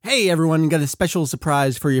Hey everyone, got a special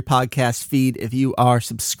surprise for your podcast feed if you are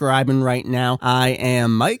subscribing right now. I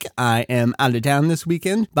am Mike. I am out of town this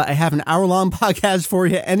weekend, but I have an hour-long podcast for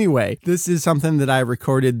you anyway. This is something that I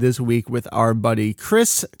recorded this week with our buddy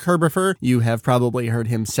Chris Kerbifer. You have probably heard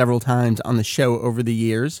him several times on the show over the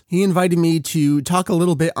years. He invited me to talk a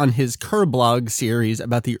little bit on his Kerblog series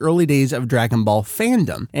about the early days of Dragon Ball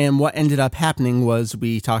fandom. And what ended up happening was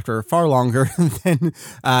we talked for far longer than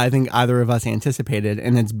I think either of us anticipated,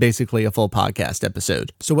 and it's basically a full podcast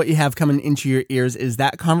episode. So what you have coming into your ears is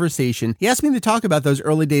that conversation. He asked me to talk about those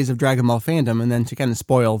early days of Dragon Ball fandom, and then to kind of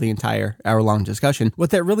spoil the entire hour-long discussion, what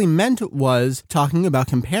that really meant was talking about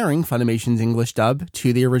comparing Funimation's English dub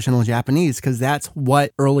to the original Japanese, because that's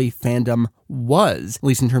what early fandom was, at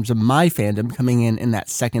least in terms of my fandom coming in that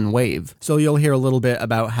second wave. So you'll hear a little bit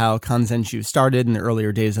about how Kanzenshuu started in the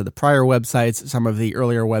earlier days of the prior websites, some of the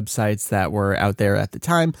earlier websites that were out there at the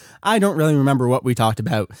time. I don't really remember what we talked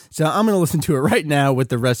about, so I'm going to listen to it right now with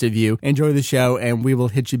the rest of you. Enjoy the show, and we will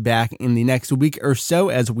hit you back in the next week or so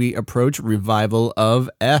as we approach Revival of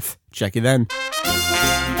F. Check you then.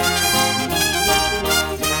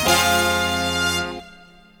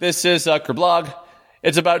 This is Kerblog.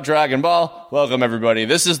 It's about Dragon Ball. Welcome, everybody.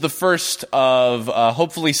 This is the first of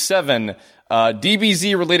hopefully 7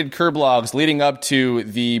 DBZ-related Kerblogs leading up to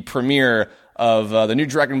the premiere of the new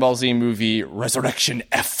Dragon Ball Z movie, Resurrection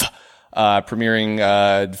F, premiering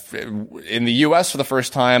in the U.S. for the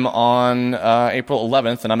first time on April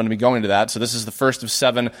 11th, and I'm going to be going to that. So this is the first of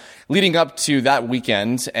 7 leading up to that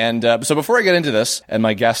weekend. And so before I get into this, and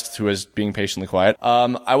my guest, who is being patiently quiet,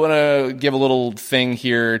 I want to give a little thing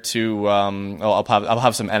here to I'll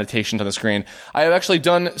have some annotations on the screen. I have actually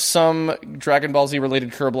done some Dragon Ball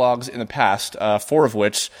Z-related Kerblogs in the past, 4 of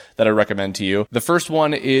which that I recommend to you. The first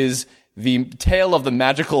one is The Tale of the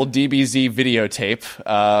Magical DBZ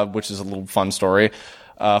Videotape, which is a little fun story,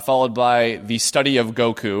 followed by The Study of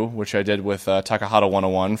Goku, which I did with Takahata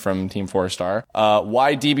 101 from Team 4-Star,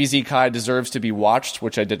 Why DBZ Kai Deserves to Be Watched,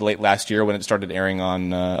 which I did late last year when it started airing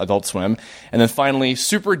on Adult Swim, and then finally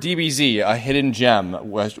Super DBZ, a hidden gem,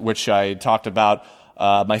 which I talked about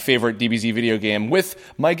my favorite DBZ video game with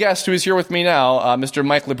my guest who is here with me now, Mr.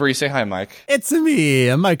 Mike Labrie. Say hi, Mike. It's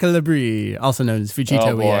me, Michael Labrie, also known as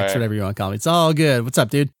Fujito EX, whatever you want to call me. It's all good. What's up,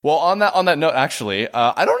 dude? Well, on that note, actually,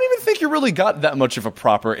 I don't even think you really got that much of a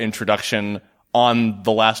proper introduction on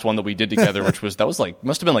the last one that we did together, which must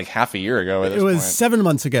have been like half a year ago at this point. It was 7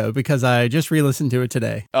 months ago because I just re-listened to it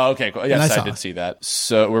today. Oh, okay, cool. Yes, I did see that.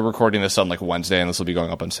 So we're recording this on like Wednesday, and this will be going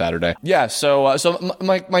up on Saturday. Yeah, so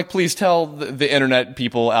Mike, please tell the internet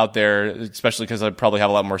people out there, especially because I probably have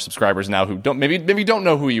a lot more subscribers now who don't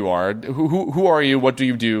know who you are. Who are you? What do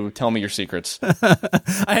you do? Tell me your secrets.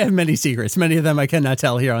 I have many secrets. Many of them I cannot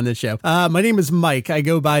tell here on this show. My name is Mike. I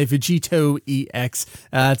go by Vegito EX.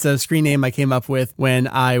 It's a screen name I came up with when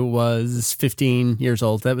I was 15 years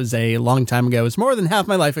old. That was a long time ago. It was more than half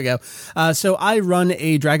my life ago. So I run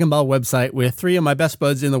a Dragon Ball website with 3 of my best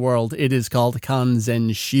buds in the world. It is called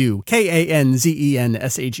Kanzenshuu. Kanzenshuu.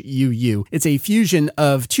 It's a fusion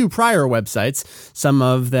of 2 prior websites. Some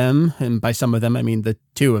of them, and by some of them I mean the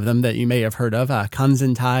 2 of them that you may have heard of,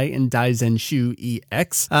 Kanzentai and Daizenshu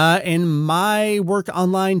EX. And my work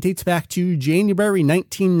online dates back to January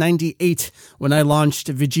 1998 when I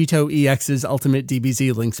launched Vegito EX's Ultimate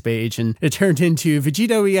DBZ links page, and it turned into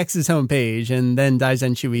Vegito EX's homepage, and then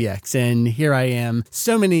Daizenshu EX, and here I am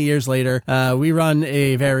so many years later. We run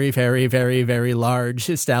a very, very, very, very large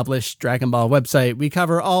established Dragon Ball website. We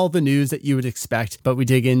cover all the news that you would expect, but we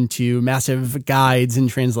dig into massive guides and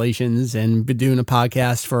translations, and been doing a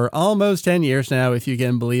podcast for almost 10 years now, if you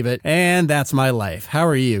can believe it, and that's my life. How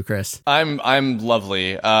are you, Chris? I'm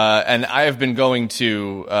lovely, and I have been going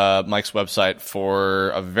to Mike's website for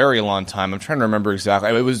a very long time. I'm trying to remember exactly.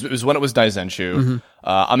 It was when it was Daizenshu. Mm-hmm.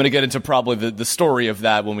 I'm going to get into probably the story of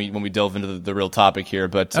that when we delve into the real topic here.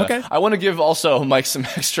 But okay. I want to give also Mike some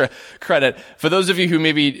extra credit. For those of you who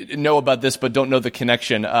maybe know about this but don't know the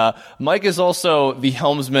connection, Mike is also the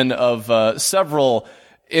helmsman of several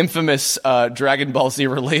infamous Dragon Ball Z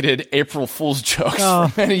related April Fool's jokes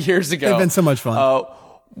from many years ago. They've been so much fun.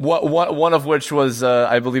 One of which was,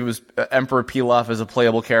 I believe it was Emperor Pilaf as a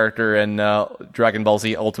playable character in Dragon Ball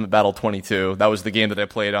Z Ultimate Battle 22. That was the game that I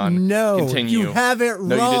played on. No, Continue. You have it wrong.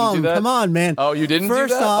 No, you didn't do that? Come on, man. Oh, you didn't do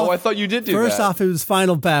that? I thought you did do that. First off, it was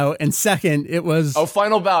Final Bout, and second, it was... Oh,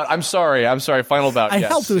 Final Bout. I'm sorry. Final Bout. I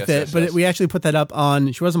helped with it, but we actually put that up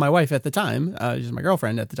on... She wasn't my wife at the time. She was my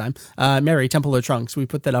girlfriend at the time. Mary, Temple of Trunks. We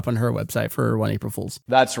put that up on her website for 1 April Fool's.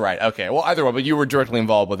 That's right. Okay. Well, either way, but you were directly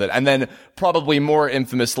involved with it. And then probably more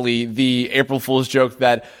infamous infamously the April Fool's joke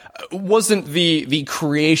that wasn't the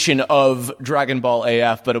creation of Dragon Ball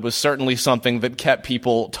AF, but it was certainly something that kept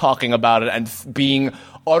people talking about it and being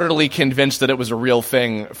utterly convinced that it was a real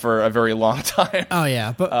thing for a very long time. Oh,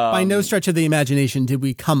 yeah. But by no stretch of the imagination did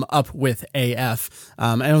we come up with AF.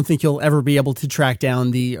 I don't think you'll ever be able to track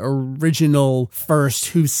down the original first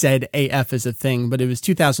who said AF is a thing, but it was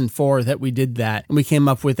 2004 that we did that. And we came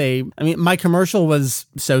up with my commercial was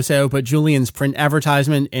so-so, but Julian's print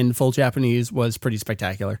advertisement in full Japanese was pretty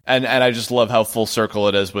spectacular. And I just love how full circle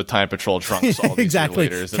it is with Time Patrol Trunks. All these exactly.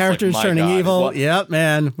 Characters like, turning evil. What? Yep,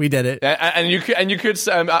 man, we did it. And you could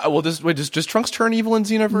say, does Trunks turn evil in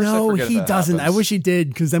Xenoverse? No, he doesn't. Happens. I wish he did,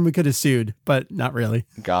 because then we could have sued, but not really.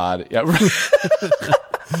 God, yeah.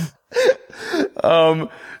 And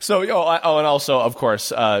also, of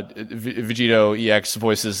course, Vegito EX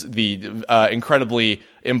voices the incredibly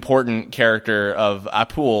important character of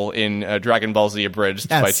Apul in Dragon Ball Z Abridged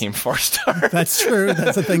by Team 4-Star. That's true.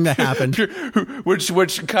 That's a thing that happened.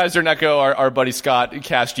 which Kaiser Neko, our buddy Scott,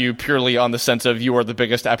 cast you purely on the sense of you are the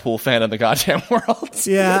biggest Apul fan in the goddamn world.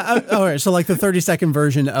 Yeah. All right. So like the 30-second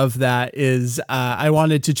version of that is I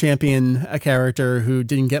wanted to champion a character who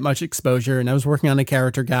didn't get much exposure, and I was working on a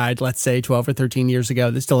character guide, let's say 12 or 13 years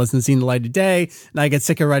ago, that still hasn't seen the light of day, and I get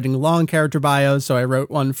sick of writing long character bios, so I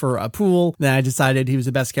wrote one for Apul. Then I decided he was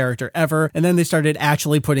the best character ever, and then they started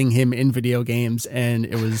actually putting him in video games, and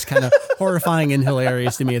it was kind of horrifying and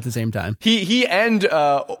hilarious to me at the same time. He and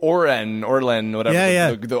Orlen,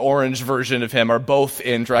 whatever, the orange version of him are both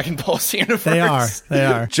in Dragon Ball Z universe. They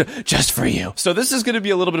are. Just for you. So this is going to be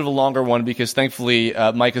a little bit of a longer one because thankfully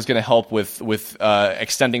Mike is going to help with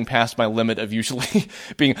extending past my limit of usually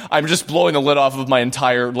being. I'm just blowing the lid off of my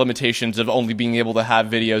entire limitations of only being able to have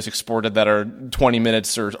videos exported that are 20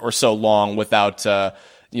 minutes or so long without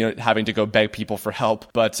having to go beg people for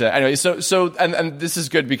help. But anyway, so this is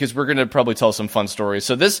good because we're going to probably tell some fun stories.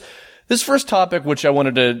 So this first topic, which I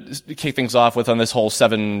wanted to kick things off with on this whole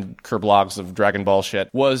 7 Kerblogs of Dragon Ball shit,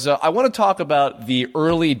 was I want to talk about the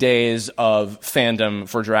early days of fandom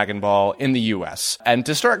for Dragon Ball in the U.S. And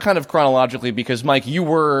to start kind of chronologically, because Mike, you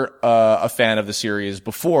were a fan of the series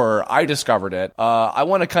before I discovered it, I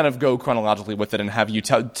want to kind of go chronologically with it and have you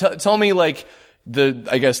tell me like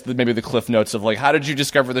maybe the cliff notes of like how did you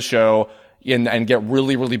discover the show and get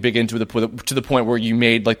really, really big into it to the point where you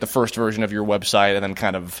made like the first version of your website and then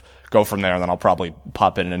kind of go from there, and then I'll probably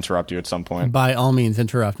pop in and interrupt you at some point. By all means,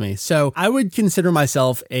 interrupt me. So I would consider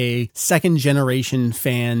myself a second-generation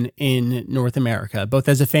fan in North America, both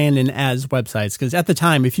as a fan and as websites, because at the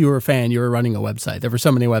time, if you were a fan, you were running a website. There were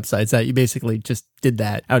so many websites that you basically just did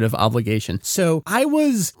that out of obligation. So I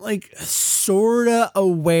was like sort of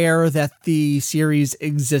aware that the series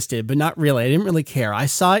existed, but not really. I didn't really care. I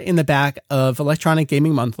saw it in the back of Electronic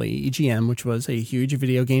Gaming Monthly, EGM, which was a huge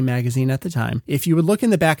video game magazine at the time. If you would look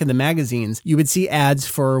in the back of the magazines, you would see ads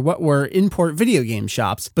for what were import video game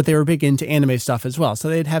shops, but they were big into anime stuff as well. So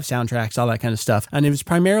they'd have soundtracks, all that kind of stuff. And it was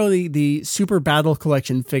primarily the Super Battle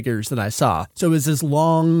Collection figures that I saw. So it was this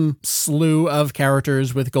long slew of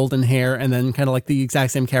characters with golden hair and then kind of like the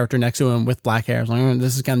exact same character next to him with black hair. I was like,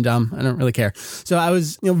 this is kind of dumb. I don't really care. So I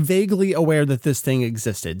was vaguely aware that this thing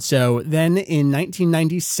existed. So then in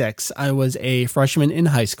 1996, I was a freshman in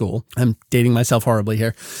high school. I'm dating myself horribly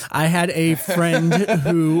here. I had a friend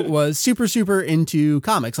who was super, super into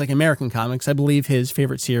comics, like American comics. I believe his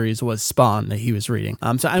favorite series was Spawn that he was reading.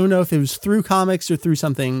 So I don't know if it was through comics or through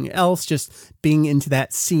something else, just being into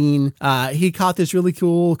that scene. He caught this really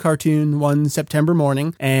cool cartoon one September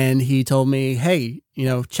morning, and he told me, hey,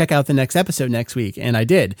 check out the next episode next week. And I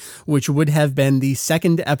did, which would have been the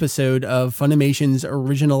second episode of Funimation's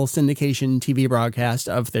original syndication TV broadcast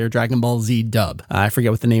of their Dragon Ball Z dub. I forget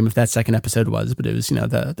what the name of that second episode was, but it was,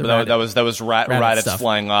 that was Raditz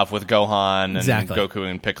flying off with Gohan and Goku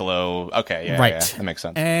and Piccolo. Okay. Yeah. Right. Yeah, that makes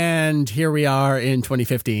sense. And here we are in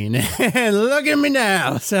 2015 and look at me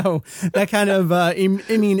now. So that kind of,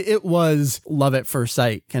 it was love at first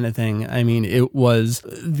sight kind of thing. It was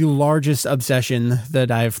the largest obsession that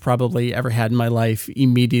I've probably ever had in my life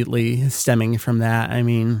immediately stemming from that.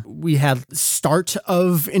 We had start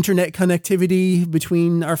of internet connectivity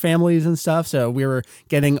between our families and stuff. So we were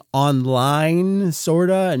getting online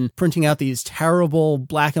sorta and printing out these terrible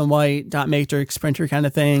black and white dot matrix printer kind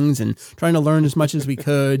of things and trying to learn as much as we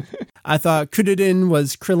could. I thought Krillin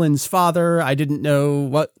was Krillin's father. I didn't know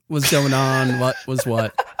what was going on, what was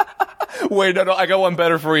what. Wait, no, I got one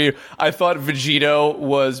better for you. I thought Vegito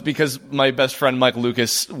was, because my best friend Mike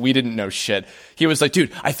Lucas, we didn't know shit. He was like,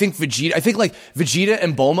 dude, I think Vegeta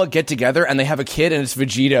and Bulma get together and they have a kid and it's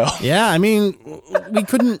Vegito. Yeah, we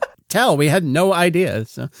couldn't tell. We had no idea.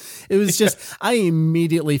 So it was just, I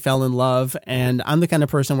immediately fell in love, and I'm the kind of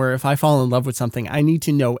person where if I fall in love with something, I need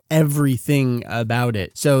to know everything about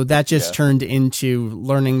it. So that just turned into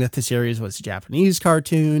learning that the series was a Japanese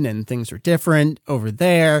cartoon and things were different over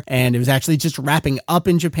there. And it was actually just wrapping up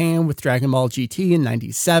in Japan with Dragon Ball GT in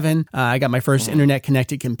 97. I got my first internet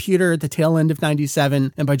connected computer at the tail end of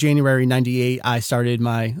 97. And by January 98, I started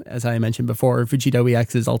my, as I mentioned before, Vegito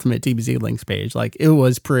EX's Ultimate DBZ Links page. Like, it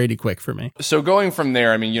was pretty quick for me. So going from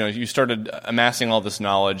there, I mean, you started amassing all this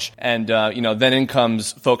knowledge, and, then in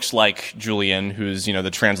comes folks like Julian, who's,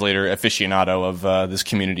 the translator aficionado of this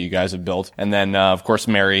community you guys have built. And then, of course,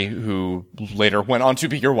 Mary, who later went on to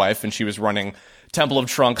be your wife, and she was running Temple of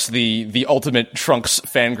Trunks, the ultimate Trunks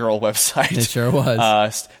fangirl website. It sure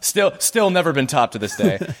was. Still never been topped to this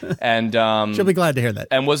day. And she'll be glad to hear that.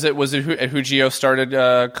 And was it Hujio started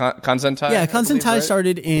Kanzentai? Yeah, Kanzentai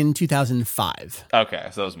started in 2005. Okay,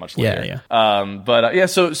 so that was much later. Yeah.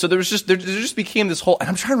 So there just became this whole, and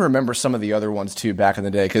I'm trying to remember some of the other ones too back in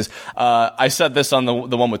the day, because I said this on the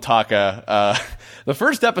one with Taka. The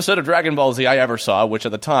first episode of Dragon Ball Z I ever saw, which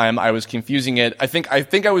at the time I was confusing it. I think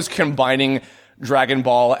I was combining Dragon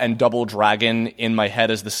Ball and Double Dragon in my head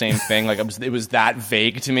as the same thing. Like, it was that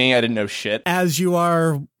vague to me. I didn't know shit. As you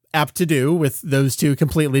are apt to do with those two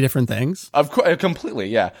completely different things. Of course, completely,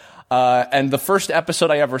 yeah. And the first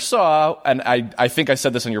episode I ever saw, and I think I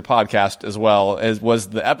said this on your podcast as well, was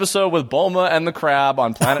the episode with Bulma and the Crab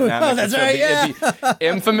on Planet Namek. Oh, that's right, yeah. The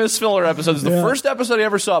infamous filler episode. It's the first episode I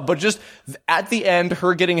ever saw, but just at the end,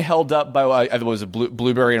 her getting held up by, was it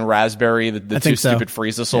Blueberry and Raspberry, the two stupid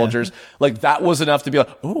Frieza soldiers. Yeah. Like, that was enough to be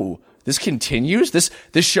like, ooh, this continues? This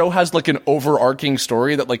show has like an overarching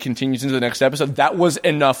story that like continues into the next episode. That was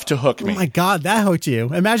enough to hook me. Oh my God, that hooked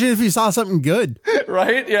you. Imagine if you saw something good.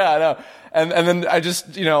 Right? Yeah, I know. And then I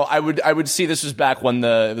just, I would see, this was back when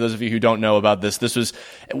those of you who don't know about this was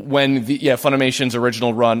when Funimation's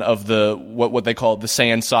original run of what they called the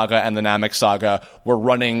Saiyan Saga and the Namek Saga were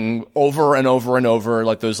running over and over and over,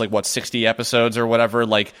 like those 60 episodes or whatever,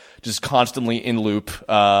 like just constantly in loop,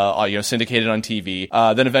 syndicated on TV.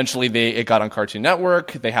 Then eventually it got on Cartoon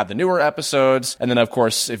Network. They had the newer episodes. And then, of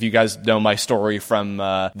course, if you guys know my story from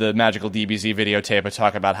the Magical DBZ videotape, I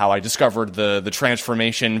talk about how I discovered the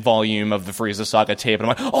transformation volume of the Frieza Saga tape, and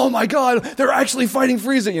I'm like, oh my God, they're actually fighting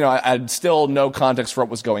Frieza. I had still no context for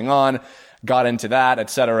what was going on. Got into that,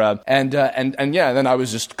 etc. And then I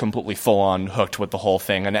was just completely full on hooked with the whole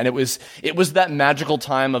thing. And it was that magical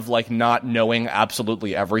time of like not knowing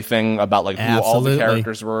absolutely everything about like who all the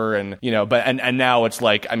characters were, and and now it's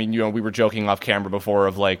like, I mean, we were joking off camera before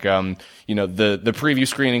of like the preview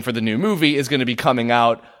screening for the new movie is going to be coming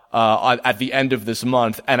out at the end of this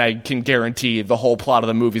month, and I can guarantee the whole plot of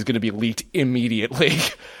the movie is going to be leaked immediately.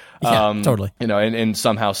 Yeah, totally. In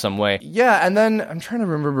somehow, some way. Yeah, and then I'm trying to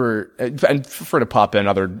remember, and feel free to pop in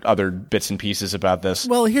other bits and pieces about this.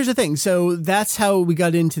 Well, here's the thing. So that's how we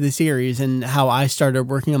got into the series and how I started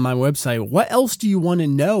working on my website. What else do you want to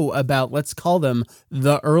know about, let's call them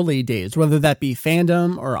the early days, whether that be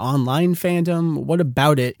fandom or online fandom? What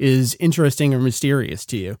about it is interesting or mysterious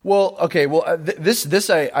to you? Well, okay. Well,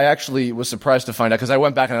 this I actually was surprised to find out, because I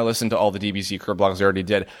went back and I listened to all the DBZ Curb blogs I already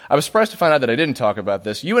did. I was surprised to find out that I didn't talk about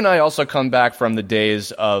this. You and I also come back from the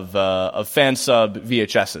days of fan sub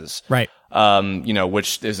VHSs, right?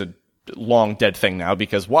 Which is a long dead thing now,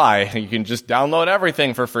 because why? You can just download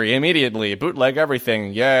everything for free immediately, bootleg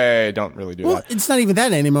everything. Yay! Don't really do that. It's not even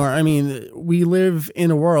that anymore. I mean, we live in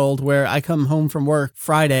a world where I come home from work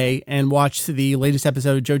Friday and watch the latest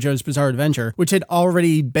episode of JoJo's Bizarre Adventure, which had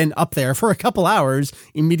already been up there for a couple hours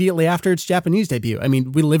immediately after its Japanese debut. I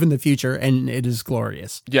mean, we live in the future, and it is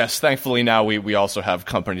glorious. Yes, thankfully now we also have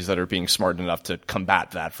companies that are being smart enough to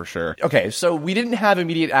combat that for sure. Okay, so we didn't have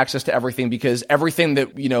immediate access to everything, because everything that,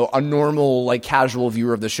 a normal, like, casual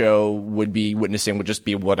viewer of the show would be witnessing would just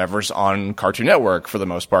be whatever's on Cartoon Network for the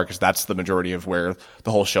most part, because that's the majority of where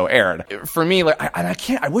the whole show aired. For me, like,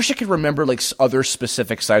 I wish I could remember, like, other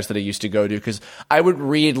specific sites that I used to go to, because I would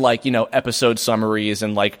read, like, episode summaries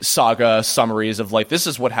and, like, saga summaries of, like, this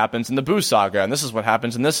is what happens in the Buu saga, and this is what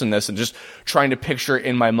happens in this, and just trying to picture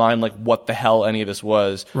in my mind, like, what the hell any of this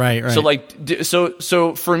was. Right. So, like,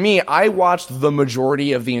 so for me, I watched the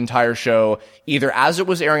majority of the entire show either as it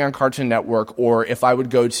was airing on Cartoon Network, or if I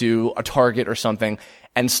would go to a Target or something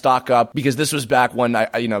and stock up, because this was back when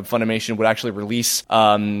Funimation would actually release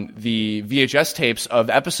the VHS tapes of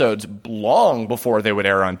episodes long before they would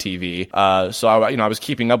air on TV. So I was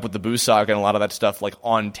keeping up with the Buu saga and a lot of that stuff like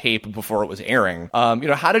on tape before it was airing.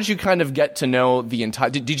 How did you kind of get to know the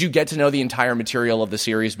entire? Did you get to know the entire material of the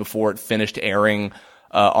series before it finished airing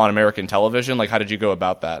on American television? Like, how did you go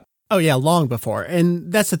about that? Oh, yeah, long before.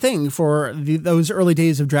 And that's the thing. For those early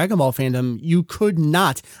days of Dragon Ball fandom, you could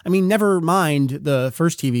not, I mean, never mind the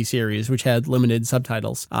first TV series, which had limited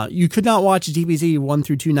subtitles. You could not watch DBZ 1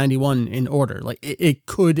 through 291 in order. Like, it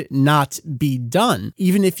could not be done.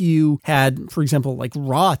 Even if you had, for example, like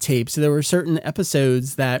raw tapes, there were certain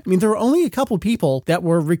episodes that, I mean, there were only a couple people that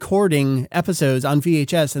were recording episodes on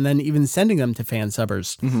VHS and then even sending them to fan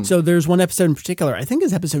subbers. Mm-hmm. So there's one episode in particular, I think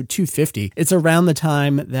it's episode 250. It's around the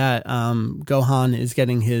time that Gohan is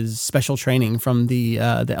getting his special training from the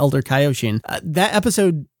Elder Kaioshin. That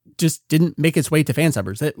episode just didn't make its way to fan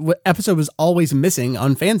subbers. That episode was always missing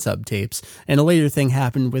on fan sub tapes. And a later thing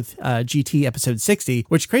happened with GT episode 60,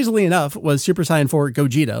 which crazily enough was Super Saiyan 4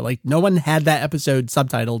 Gogeta. Like, no one had that episode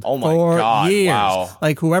subtitled for years. Wow.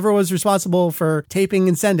 Like, whoever was responsible for taping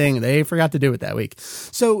and sending, they forgot to do it that week.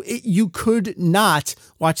 So you could not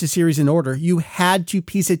watch the series in order. You had to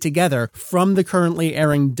piece it together from the currently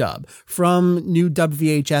airing dub, from new dub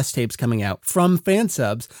VHS tapes coming out, from fan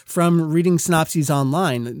subs, from reading synopses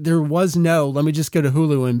online. There was no, let me just go to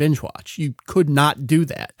Hulu and binge watch. You could not do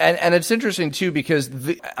that. And it's interesting too, because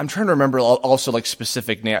I'm trying to remember also like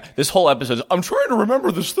specific name. This whole episode, I'm trying to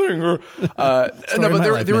remember this thing. No,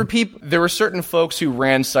 but there were certain folks who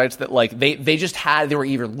ran sites that like they were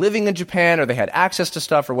either living in Japan or they had access to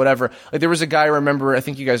stuff or whatever. Like there was a guy I remember, I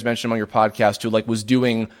think you guys mentioned him on your podcast, who like was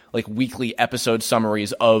doing like weekly episode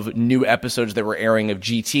summaries of new episodes that were airing of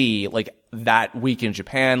GT like that week in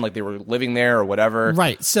Japan, like they were living there or whatever.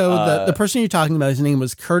 Right. So the person you're talking about, his name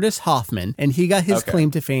was Curtis Hoffman, and he got his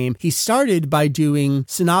claim to fame. He started by doing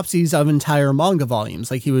synopses of entire manga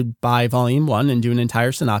volumes. Like he would buy volume 1 and do an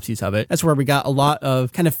entire synopsis of it. That's where we got a lot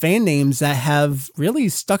of kind of fan names that have really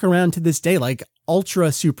stuck around to this day, like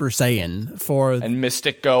Ultra Super Saiyan and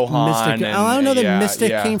Mystic Gohan. I don't know that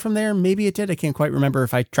Mystic came from there. Maybe it did. I can't quite remember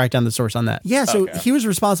if I tracked down the source on that. Yeah, so he was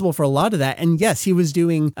responsible for a lot of that. And yes, he was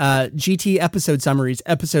doing GT episode summaries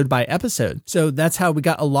episode by episode. So that's how we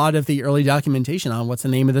got a lot of the early documentation on what's the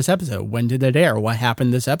name of this episode, when did it air, what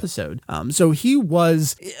happened this episode. So he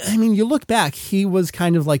was, I mean, you look back, he was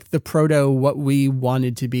kind of like the proto what we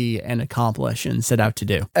wanted to be and accomplish and set out to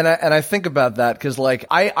do. And I think about that because like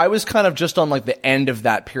I was kind of just on like the end of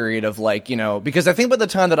that period of like, you know, because I think by the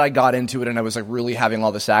time that I got into it and I was like really having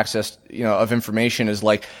all this access, you know, of information, is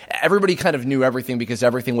like everybody kind of knew everything because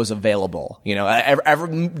everything was available, you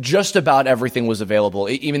know, just about everything was available.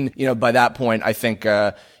 Even, you know, by that point, I think, you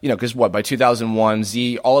know, because by 2001,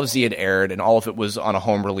 all of Z had aired and all of it was on a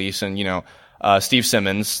home release. And, you know, Steve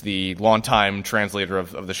Simmons, the longtime translator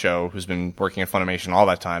of the show, who's been working at Funimation all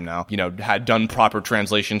that time now, you know, had done proper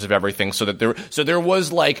translations of everything so that there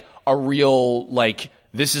was like a real, like,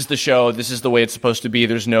 this is the show, this is the way it's supposed to be.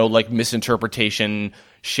 There's no like misinterpretation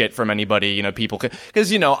shit from anybody, you know, people,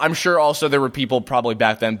 because, you know, I'm sure also there were people probably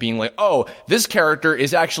back then being like, oh, this character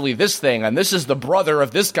is actually this thing and this is the brother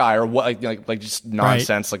of this guy, or what, like just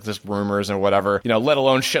nonsense, right. Like just rumors or whatever, you know, let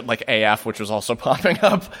alone shit like AF, which was also popping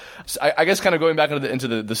up. So I guess kind of going back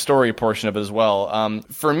into the story portion of it as well.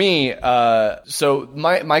 For me, so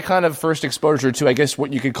my kind of first exposure to, I guess,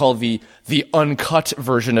 what you could call the uncut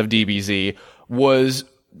version of DBZ was,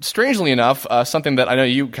 strangely enough, something that I know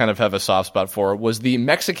you kind of have a soft spot for, was the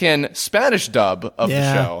Mexican Spanish dub of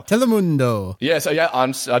the show. Telemundo. Yes,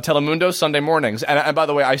 on Telemundo Sunday mornings. And by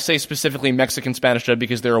the way, I say specifically Mexican Spanish dub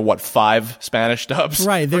because there are, 5 Spanish dubs?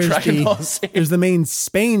 Right, there's the main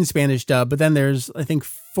Spain Spanish dub, but then there's, I think,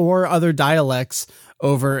 4 other dialects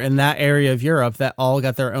over in that area of Europe that all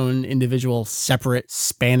got their own individual separate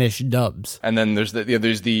Spanish dubs. And then there's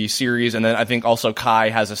the series, and then I think also Kai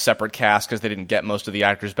has a separate cast because they didn't get most of the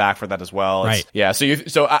actors back for that as well. Right. Yeah.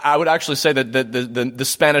 So I would actually say that the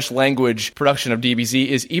Spanish language production of DBZ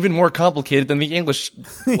is even more complicated than the English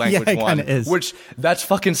language yeah, it one. kind of is. Which that's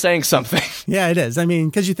fucking saying something. Yeah, it is. I mean,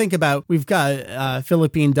 because you think about, we've got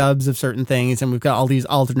Philippine dubs of certain things, and we've got all these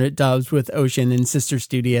alternate dubs with Ocean and Sister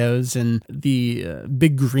Studios, and the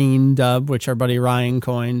Big Green dub, which our buddy Ryan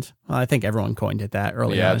coined. Well, I think everyone coined it that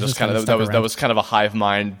early. Yeah, just kind of that was kind of a hive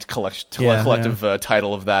mind collective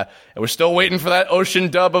title of that. And we're still waiting for that Ocean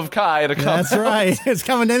dub of Kai to come. That's right. It's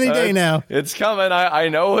coming any day now. It's coming. I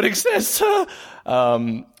know it exists. So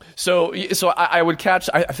I would catch.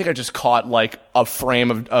 I think I just caught like a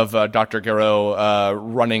frame of Dr. Gero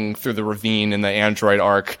running through the ravine in the Android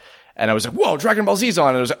arc. And I was like, whoa, Dragon Ball Z's on.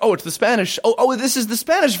 And I was like, oh, it's the Spanish. Oh, this is the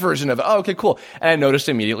Spanish version of it. Oh, okay, cool. And I noticed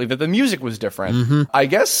immediately that the music was different. Mm-hmm. I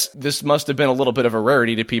guess this must have been a little bit of a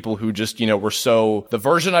rarity to people who just, you know, were so, the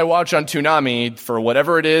version I watch on Toonami, for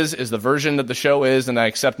whatever it is the version that the show is, and I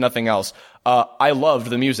accept nothing else. I loved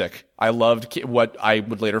the music. I loved what I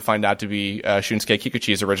would later find out to be Shunsuke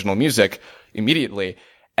Kikuchi's original music immediately.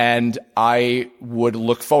 And I would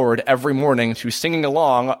look forward every morning to singing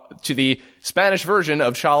along to the Spanish version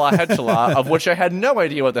of Chala Hechala, of which I had no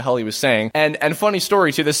idea what the hell he was saying. And funny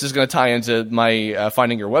story too, this is going to tie into my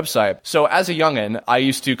finding your website. So as a youngin', I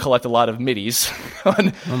used to collect a lot of MIDIs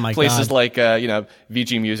on places like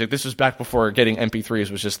VG Music. This was back before getting MP3s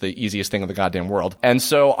was just the easiest thing in the goddamn world. And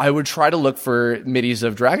so I would try to look for MIDIs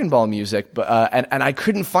of Dragon Ball music, but and I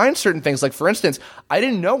couldn't find certain things. Like for instance, I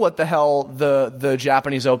didn't know what the hell the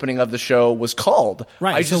Japanese opening of the show was called.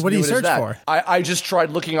 Right. I just so what do you search for? I just tried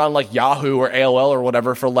looking on like Yahoo or AOL or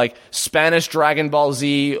whatever for like Spanish Dragon Ball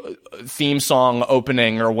Z theme song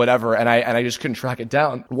opening or whatever, and I just couldn't track it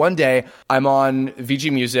down. One day I'm on VG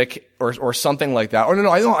Music or something like that. Or no,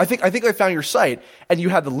 I think I found your site and you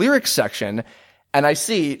had the lyrics section. And I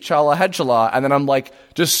see Chala Hechala, and then I'm like,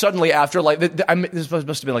 just suddenly after like, this must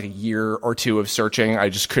have been like a year or two of searching. I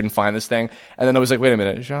just couldn't find this thing. And then I was like, wait a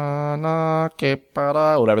minute.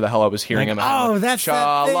 Whatever the hell I was hearing him. Oh, that's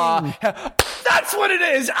Chala. That thing. That's what it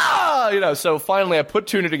is. So finally I put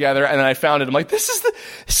two and two together and then I found it. I'm like, this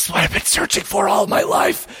is what I've been searching for all my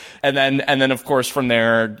life. And then of course from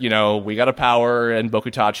there, we got a Power and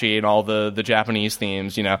Bokutachi and all the Japanese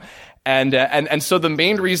themes, And so the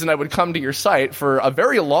main reason I would come to your site for a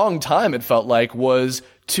very long time, it felt like, was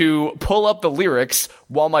to pull up the lyrics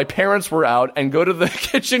while my parents were out and go to the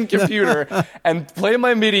kitchen computer and play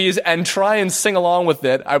my MIDIs and try and sing along with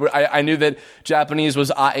it. I knew that Japanese was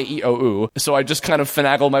A-E-I-O-U, so I just kind of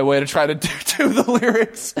finagled my way to try to do the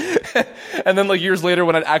lyrics. And then like years later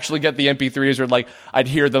when I'd actually get the MP3s or like I'd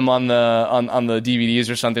hear them on the DVDs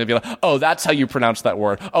or something, I'd be like, oh, that's how you pronounce that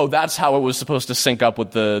word. Oh, that's how it was supposed to sync up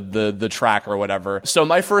with the track or whatever. So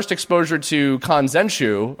my first exposure to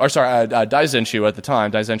Daizenshu at the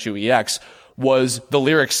time, Daizenshu EX, was the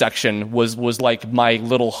lyrics section was like my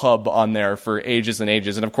little hub on there for ages and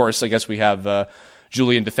ages. And of course, I guess we have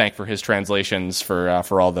Julian to thank for his translations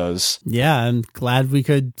for all those. Yeah, I'm glad we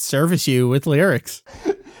could service you with lyrics.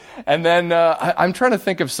 And then I'm trying to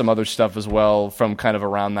think of some other stuff as well from kind of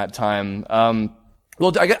around that time.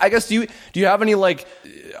 Well, I guess do you have any like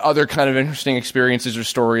other kind of interesting experiences or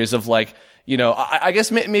stories of like, I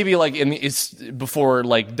guess maybe like it's before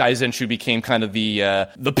like Daizenshu became kind of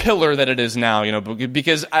the pillar that it is now,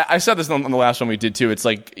 because I said this on the last one we did too. It's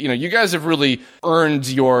like, you guys have really earned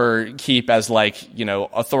your keep as like,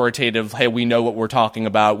 authoritative. Hey, we know what we're talking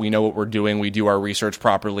about. We know what we're doing. We do our research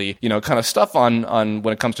properly, kind of stuff on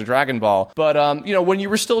when it comes to Dragon Ball. But, when you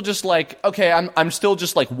were still just like, okay, I'm still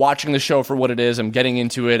just like watching the show for what it is. I'm getting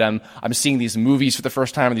into it. I'm seeing these movies for the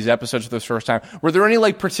first time, these episodes for the first time. Were there any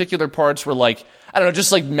like particular parts where like, I don't know,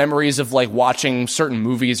 just like memories of like watching certain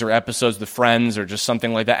movies or episodes with friends or just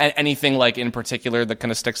something like that? Anything like in particular that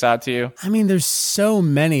kind of sticks out to you? I mean, there's so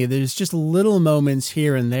many. There's just little moments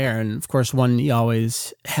here and there. And of course, one you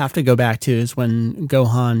always have to go back to is when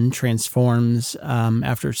Gohan transforms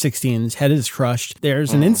after 16's head is crushed.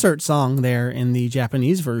 There's an insert song there in the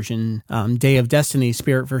Japanese version, Day of Destiny,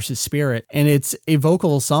 Spirit versus Spirit. And it's a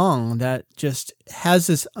vocal song that just has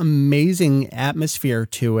this amazing atmosphere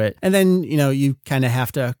to it. And then, you kind of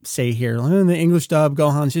have to say here, in the English dub,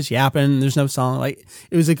 Gohan's just yapping. There's no song. Like,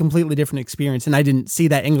 it was a completely different experience. And I didn't see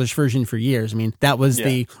that English version for years. I mean, that was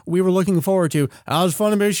we were looking forward to, how's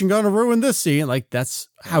Funimation going to ruin this scene? Like, that's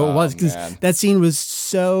how it was. Because that scene was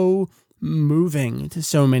so moving to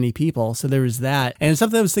so many people. So there was that. And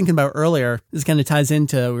something I was thinking about earlier, this kind of ties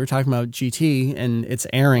into, we were talking about GT and its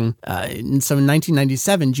airing. And so in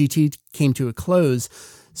 1997, GT came to a close.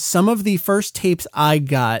 Some of the first tapes I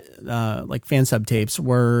got, like fan sub tapes,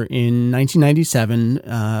 were in 1997.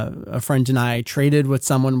 A friend and I traded with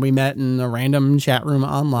someone we met in a random chat room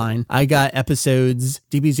online. I got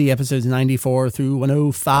DBZ episodes 94 through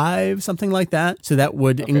 105, something like that. So that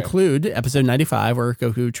would include episode 95, where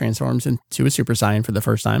Goku transforms into a Super Saiyan for the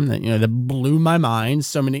first time. That blew my mind.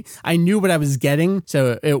 I knew what I was getting,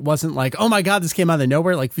 so it wasn't like, oh my God, this came out of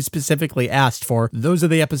nowhere. Like, we specifically asked for, those are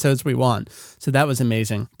the episodes we want. So that was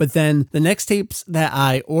amazing. But then the next tapes that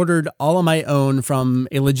I ordered all on my own from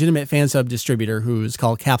a legitimate fan sub distributor who's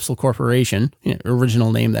called Capsule Corporation,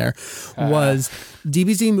 original name there, was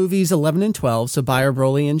DBZ movies 11 and 12, so Bayer,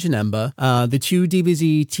 Broly, and Janemba, the two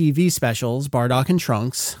DBZ TV specials, Bardock and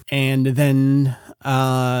Trunks, and then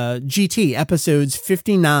GT episodes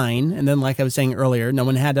 59, and then like I was saying earlier, no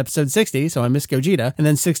one had episode 60, so I missed Gogeta, and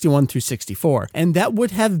then 61 through 64. And that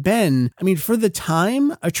would have been, for the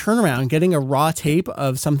time, a turnaround. Getting a raw tape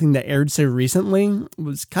of something that aired so recently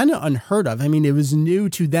was kind of unheard of. It was new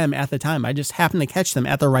to them at the time. I just happened to catch them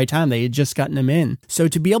at the right time. They had just gotten them in. So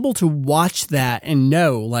to be able to watch that and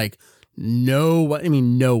know, like, no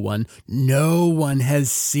one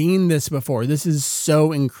has seen this before. This is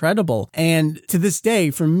so incredible. And to this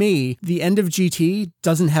day, for me, the end of GT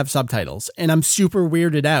doesn't have subtitles. And I'm super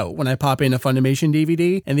weirded out when I pop in a Funimation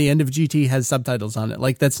DVD and the end of GT has subtitles on it.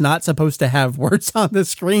 Like, that's not supposed to have words on the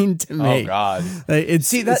screen to me. Oh God. It's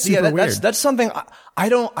super weird. That's something I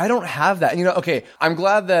don't have that. You know, okay, I'm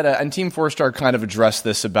glad that and Team 4-Star kind of addressed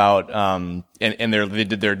this about and they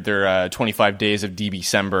did their 25 days of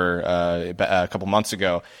DBcember a couple months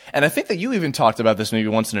ago. And I think that you even talked about this maybe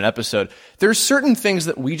once in an episode. There's certain things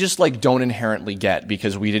that we just like don't inherently get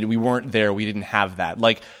because we weren't there, we didn't have that.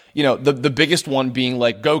 Like, you know, the biggest one being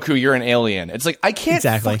like, Goku, you're an alien. It's like, I can't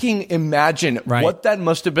fucking imagine what that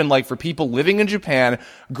must have been like for people living in Japan,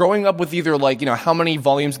 growing up with either like, you know, how many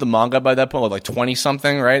volumes of the manga by that point? Like 20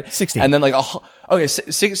 something, right? 60. And then like,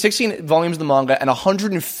 16 volumes of the manga and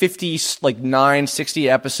 150, like 60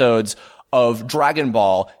 episodes of Dragon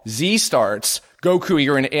Ball. Z starts, Goku,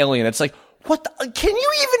 you're an alien. It's like, what can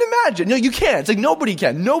you even imagine? No, you can't. It's like nobody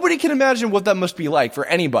can. Nobody can imagine what that must be like for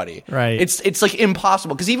anybody. Right. It's like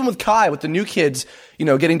impossible. Because even with Kai, with the new kids, you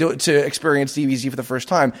know, getting to experience DBZ for the first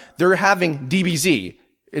time, they're having DBZ.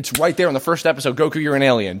 It's right there in the first episode. Goku, you're an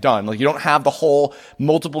alien. Done. Like, you don't have the whole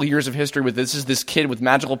multiple years of history with this is this kid with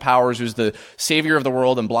magical powers who's the savior of the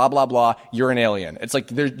world and blah, blah, blah. You're an alien. It's like,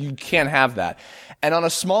 you can't have that. And on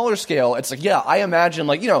a smaller scale, it's like, yeah, I imagine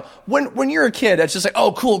like, you know, when you're a kid, it's just like,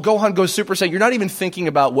 oh, cool, Gohan goes Super Saiyan. You're not even thinking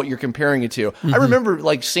about what you're comparing it to. Mm-hmm. I remember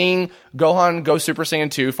like seeing Gohan go Super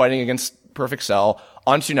Saiyan 2 fighting against Perfect Cell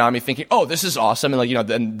on Tsunami, thinking, oh, this is awesome. And like, you know,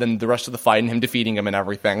 then the rest of the fight and him defeating him and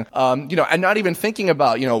everything. You know, and not even thinking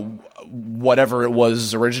about, you know, whatever it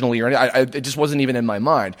was originally or anything. It just wasn't even in my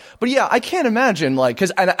mind. But yeah, I can't imagine like,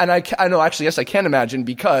 cause, and I know actually, yes, I can imagine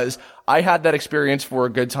because I had that experience for a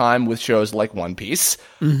good time with shows like One Piece.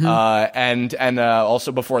 Mm-hmm. And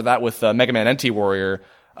also before that with Mega Man NT Warrior,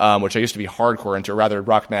 which I used to be hardcore into, or rather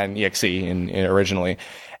Rockman EXE originally.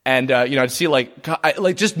 And, you know, I'd see like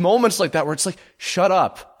just moments like that where it's like, shut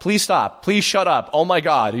up, please stop, please shut up. Oh my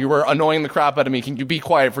God, you were annoying the crap out of me. Can you be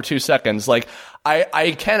quiet for 2 seconds? Like,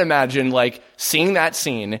 I can't imagine like seeing that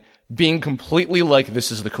scene being completely like,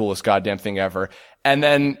 this is the coolest goddamn thing ever. And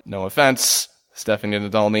then, no offense, Stephanie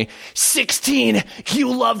Nadolny, 16,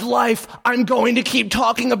 you loved life. I'm going to keep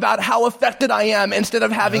talking about how affected I am instead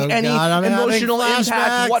of having any emotional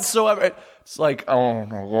impact whatsoever. It's like, oh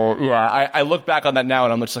my God. Yeah, I look back on that now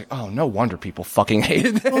and I'm just like, oh, no wonder people fucking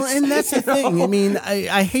hated this. Well, and that's the thing. I mean,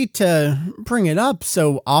 I hate to bring it up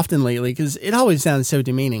so often lately because it always sounds so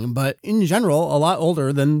demeaning, but in general, a lot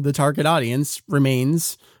older than the target audience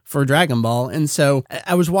remains for Dragon Ball. And so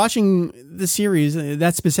I was watching the series,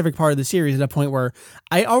 that specific part of the series, at a point where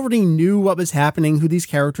I already knew what was happening, who these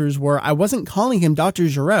characters were. I wasn't calling him Dr.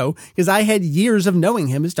 Gero because I had years of knowing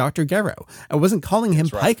him as Dr. Gero. I wasn't calling him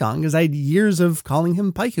Paikon because I had years of calling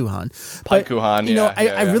him Paikuhan. Paikuhan, you know,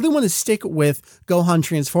 I really want to stick with Gohan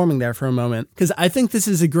transforming there for a moment because I think this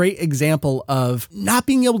is a great example of not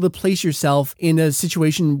being able to place yourself in a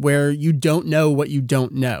situation where you don't know what you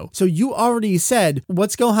don't know. So you already said,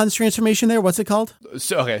 what's Gohan's transformation there? What's it called?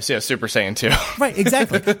 So Super Saiyan 2. Right,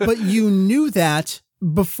 exactly. But you knew that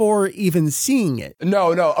before even seeing it.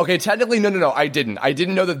 No. Okay, technically, no. I didn't. I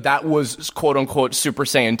didn't know that was quote unquote Super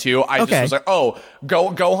Saiyan 2. I just was like, oh,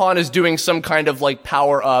 Gohan is doing some kind of like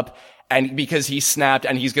power up. And because he snapped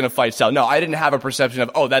and he's going to fight Cell. No, I didn't have a perception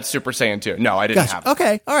of, oh, that's Super Saiyan 2. No, I didn't have it.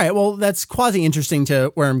 Okay. All right. Well, that's quasi interesting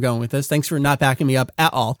to where I'm going with this. Thanks for not backing me up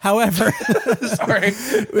at all. However, sorry.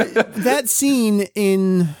 That scene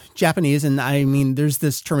in Japanese, and I mean, there's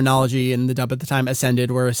this terminology in the dub at the time,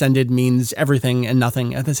 ascended, where ascended means everything and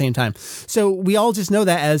nothing at the same time. So we all just know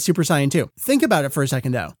that as Super Saiyan 2. Think about it for a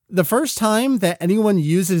second, though. The first time that anyone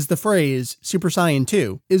uses the phrase Super Saiyan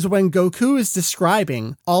 2 is when Goku is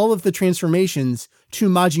describing all of the transformations to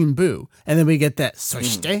Majin Buu. And then we get that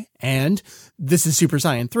Soshite, and this is Super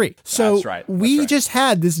Saiyan 3. So that's right. We just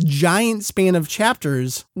had this giant span of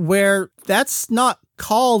chapters where that's not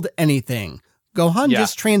called anything. Gohan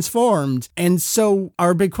just transformed. And so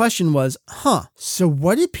our big question was, so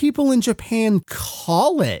what did people in Japan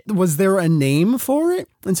call it? Was there a name for it?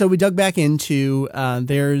 And so we dug back into,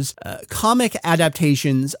 there's comic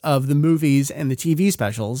adaptations of the movies and the TV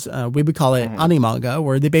specials. We would call it animanga,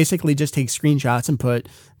 where they basically just take screenshots and put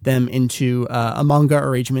them into a manga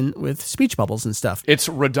arrangement with speech bubbles and stuff. It's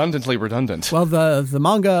redundantly redundant. Well, the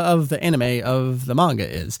manga of the anime of the manga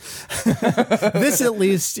is. This, at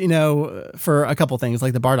least, you know, for a couple things,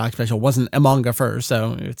 like the Bardock special wasn't a manga first,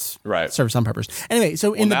 so it's serves some purpose. Anyway,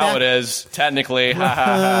 so in the back... now it is, technically.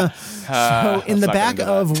 So in the back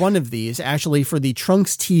of one of these, actually for the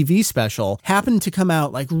Trunks TV special, happened to come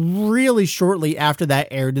out like really shortly after that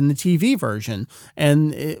aired in the TV version.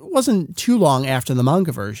 And it wasn't too long after the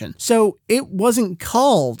manga version. So it wasn't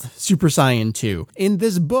called Super Saiyan 2. In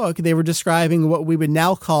this book, they were describing what we would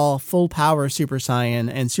now call Full Power Super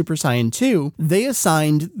Saiyan and Super Saiyan 2. They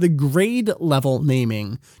assigned the grade level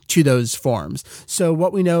naming to those forms. So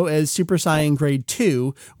what we know as Super Saiyan Grade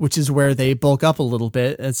 2, which is where they bulk up a little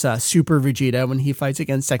bit, it's Super Vegeta when he fights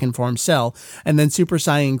against second form Cell, and then Super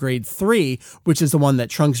Saiyan Grade 3, which is the one that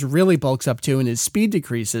Trunks really bulks up to and his speed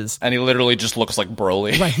decreases. And he literally just looks like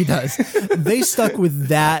Broly. Right, he does. They stuck with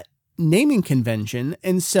that naming convention,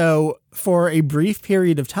 and so for a brief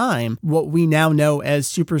period of time, what we now know as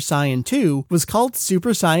Super Saiyan 2 was called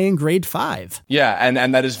Super Saiyan Grade 5. Yeah,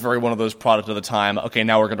 and that is very one of those products of the time. Okay,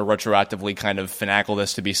 now we're going to retroactively kind of finagle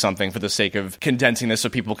this to be something for the sake of condensing this so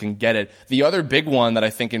people can get it. The other big one that I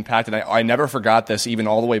think impacted, I never forgot this even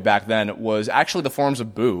all the way back then, was actually the forms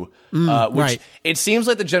of Boo, which right. It seems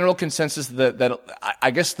like the general consensus that I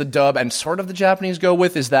guess the dub and sort of the Japanese go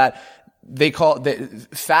with is that they call the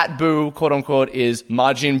Fat Boo, quote unquote, is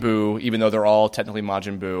Majin Buu, even though they're all technically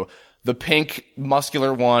Majin Buu. The pink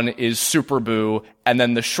muscular one is Super Buu, and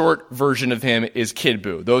then the short version of him is Kid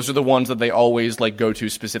Buu. Those are the ones that they always like go to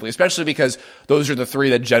specifically, especially because those are the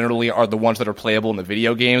three that generally are the ones that are playable in the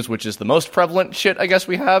video games, which is the most prevalent shit I guess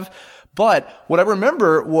we have. But what I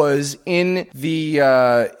remember was in the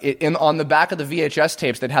on the back of the VHS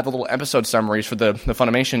tapes, they'd have the little episode summaries for the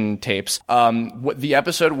Funimation tapes. The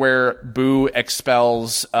episode where Boo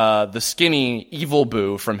expels the skinny evil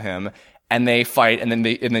Boo from him, and they fight, and then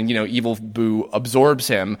evil Boo absorbs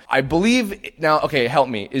him. I believe now. Okay, help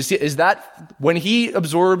me. Is that when he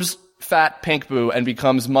absorbs fat pink Boo and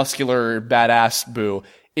becomes muscular badass Boo?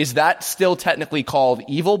 Is that still technically called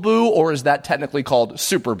Evil Boo, or is that technically called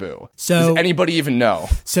Super Boo? So, does anybody even know?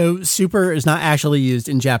 So super is not actually used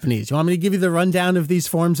in Japanese. You want me to give you the rundown of these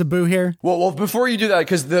forms of Boo here? Well, before you do that,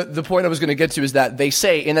 because the point I was going to get to is that they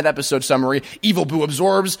say in that episode summary, Evil Boo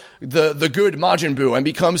absorbs the good Majin Buu and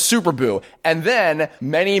becomes Super Boo. And then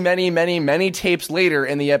many tapes later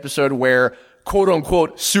in the episode where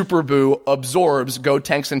quote-unquote Super Boo absorbs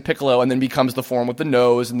Gotenks and Piccolo and then becomes the form with the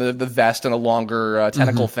nose and the vest and a longer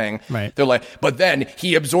tentacle thing. Right. They're like, but then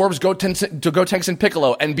he absorbs Gotenks and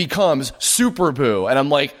Piccolo and becomes Super Boo. And I'm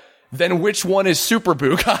like, then which one is Super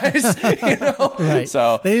Boo, guys? You know? Right.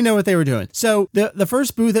 So they didn't know what they were doing. So the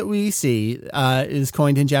first Boo that we see is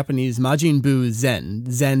coined in Japanese Majin Buu Zen.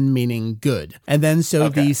 Zen meaning good. And then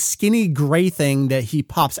the skinny gray thing that he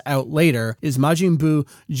pops out later is Majin Buu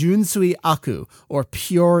Junsui Aku, or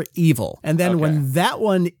pure evil. And then when that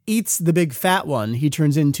one eats the big fat one, he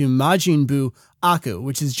turns into Majin Buu Aku,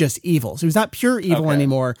 which is just evil. So he's not pure evil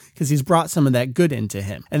anymore because he's brought some of that good into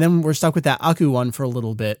him. And then we're stuck with that Aku one for a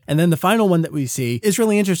little bit. And then the final one that we see is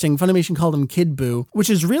really interesting. Funimation called him Kid Buu, which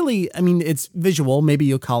is really, I mean, it's visual. Maybe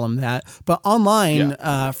you'll call him that. But online,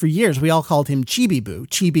 for years, we all called him Chibi Buu.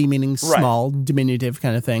 Chibi meaning small, diminutive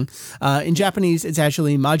kind of thing. In Japanese, it's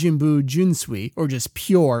actually Majin Buu Junsui, or just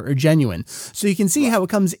pure or genuine. So you can see how it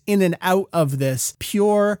comes in and out of this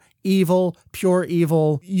pure evil,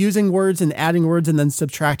 using words and adding words and then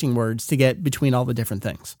subtracting words to get between all the different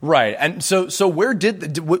things. Right. And so where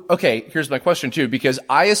okay, here's my question too, because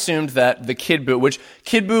I assumed that the Kid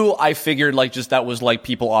Buu, I figured like just that was like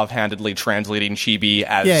people offhandedly translating chibi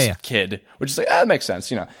as kid, which is like, that makes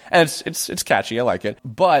sense, you know, and it's catchy. I like it.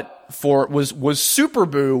 But was Super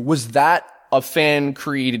Buu, was that a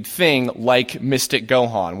fan-created thing like Mystic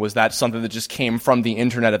Gohan? Was that something that just came from the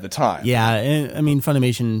internet at the time? Yeah, I mean,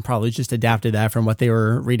 Funimation probably just adapted that from what they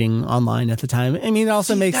were reading online at the time. I mean, it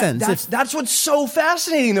also makes sense. That's what's so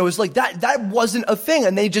fascinating, though, is like that wasn't a thing,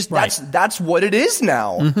 and they just that's what it is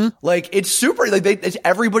now. Mm-hmm. Like, it's super. Like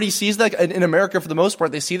everybody sees that in America for the most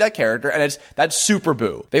part. They see that character, and that's Super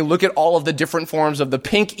Buu. They look at all of the different forms of the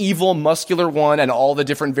pink, evil, muscular one, and all the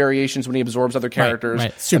different variations when he absorbs other characters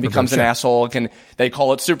and becomes an asshole. They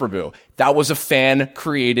call it Super Buu. That was a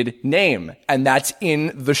fan-created name, and that's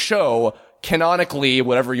in the show canonically,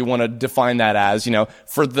 whatever you want to define that as, you know,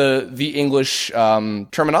 for the English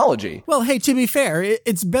terminology. Well, hey, to be fair,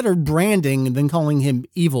 it's better branding than calling him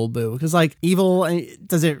Evil Boo, because like evil,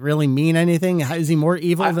 does it really mean anything? Is he more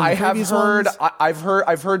evil than the previous ones? I've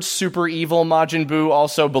heard super evil Majin Buu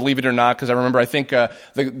also, believe it or not, because I remember I think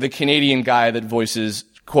the Canadian guy that voices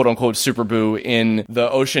quote-unquote Super Buu in the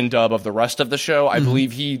Ocean dub of the rest of the show, I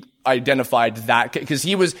believe he identified that because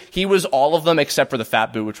he was all of them except for the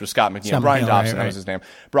fat Boo, which was Scott McNeil. Brian Dobson, that was his name.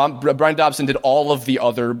 Brian Dobson did all of the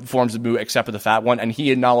other forms of Boo except for the fat one, and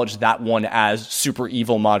he acknowledged that one as super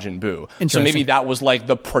evil Majin Buu. So maybe that was like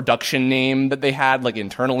the production name that they had like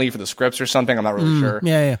internally for the scripts or something. I'm not really sure.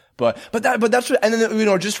 Yeah. But that's what, and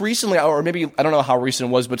then just recently, or maybe I don't know how recent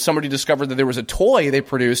it was, but somebody discovered that there was a toy they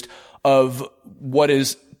produced of what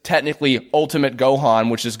is technically Ultimate Gohan,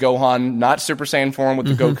 which is Gohan, not Super Saiyan form with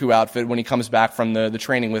the Goku outfit when he comes back from the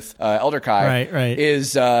training with Elder Kai. Right.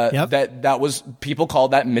 Is that was, people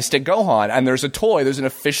called that Mystic Gohan, and there's an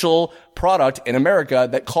official product in America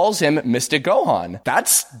that calls him Mystic Gohan.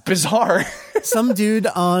 That's bizarre. Some dude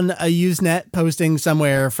on a Usenet posting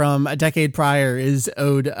somewhere from a decade prior is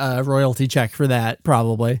owed a royalty check for that,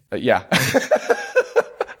 probably. Yeah.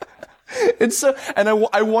 It's and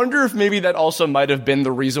I wonder if maybe that also might have been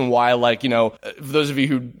the reason why, like, for those of you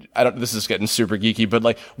who, this is getting super geeky, but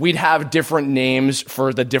like we'd have different names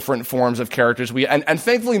for the different forms of characters and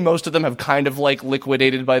thankfully most of them have kind of like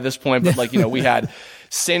liquidated by this point, but like, we had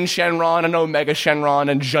Sin Shenron and Omega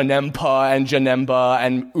Shenron and Janempa and Janemba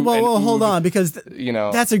and well, hold on, because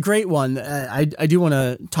that's a great one. I do want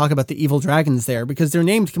to talk about the evil dragons there because they're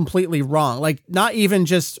named completely wrong. Like, not even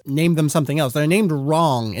just name them something else. They're named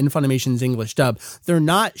wrong in Funimation's English dub. They're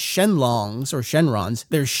not Shenlongs or Shenrons.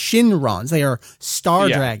 They're Shinrons. They are star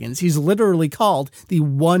dragons. He's literally called the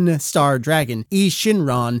one-star dragon,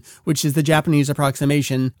 Shinron, which is the Japanese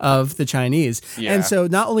approximation of the Chinese. Yeah. And so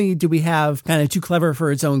not only do we have kind of too clever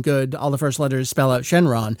for its own good, all the first letters spell out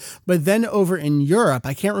Shenron, but then over in Europe,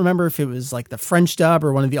 I can't remember if it was like the French dub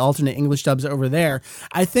or one of the alternate English dubs over there,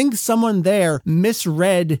 I think someone there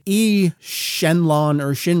misread Shenlon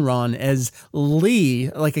or Shinron as Li,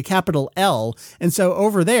 like a capital L, and so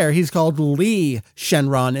over there he's called Li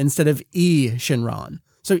Shenron instead of Shinron.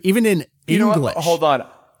 So even in English, hold on,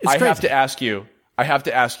 I crazy. have to ask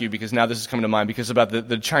you because now this is coming to mind because about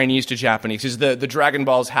the Chinese to Japanese, because the Dragon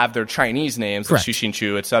Balls have their Chinese names, like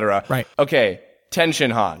Shishinchu, etc. Right. Okay, Ten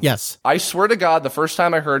Shin Han. Yes. I swear to God, the first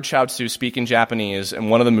time I heard Chaozu speak in Japanese in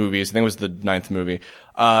one of the movies, I think it was the 9th movie,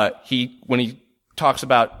 when he talks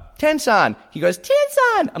about Tensan, he goes,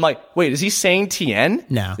 Tensan! I'm like, wait, is he saying Tien?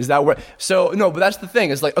 No. Is that where? So, no, but that's the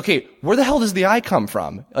thing, is like, okay, where the hell does the I come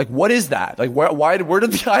from? Like, what is that? Like, where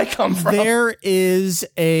did the I come from? There is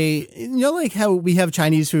like how we have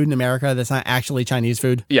Chinese food in America that's not actually Chinese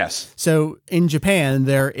food? Yes. So in Japan,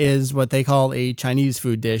 there is what they call a Chinese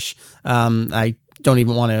food dish. I don't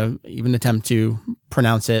even want to even attempt to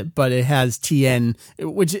pronounce it, but it has Tien,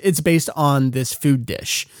 which it's based on this food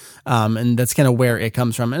dish. And that's kind of where it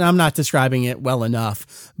comes from. And I'm not describing it well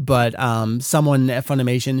enough, but someone at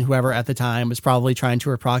Funimation, whoever at the time, was probably trying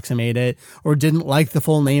to approximate it or didn't like the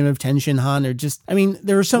full name of Ten Shin Han, or just, I mean,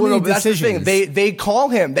 there are so many decisions. That's the thing. They call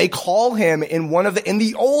him in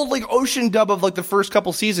the old like Ocean dub of like the first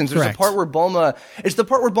couple seasons. There's a part where it's the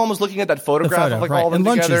part where Bulma's looking at that photograph of like all of them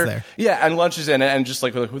and together. Lunch is there. Yeah, and Lunch is in it, and just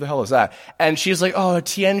like, who the hell is that? And she's like, oh,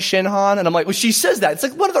 Tien Shin Han, and I'm like, well, she says that. It's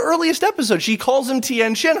like one of the earliest episodes. She calls him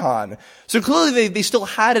Tien Shin Han. So clearly they still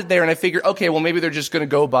had it there, and I figured, okay, well, maybe they're just going to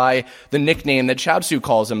go by the nickname that Chaozu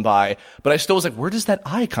calls him by. But I still was like, where does that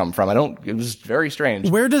I come from? It was very strange.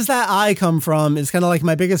 Where does that I come from is kind of like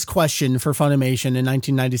my biggest question for Funimation in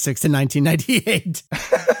 1996 to 1998.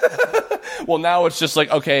 Well, now it's just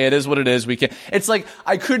like, okay, it is what it is. It's like,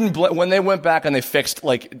 I couldn't, when they went back and they fixed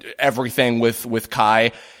like everything with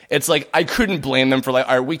Kai, it's like, I couldn't blame them for like,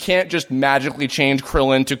 all right, we can't just magically change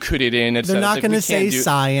Krillin to Kuririn. They're not going to say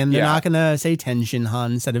Saiyan. They're not going to say Ten Shin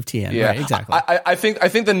Han instead of Tien. Yeah, right, exactly. I think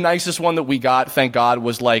the nicest one that we got, thank God,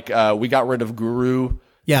 was like, we got rid of Guru.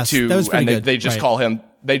 Yes, that was pretty good. They just call him.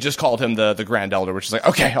 They just called him the Grand Elder, which is like,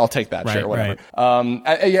 okay, I'll take that, sure, whatever. Right.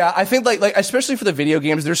 I think like especially for the video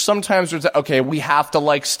games, there's sometimes where it's like, okay, we have to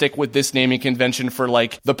like stick with this naming convention for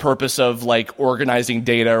like the purpose of like organizing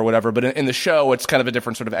data or whatever. But in the show, it's kind of a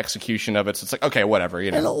different sort of execution of it. So it's like, okay, whatever,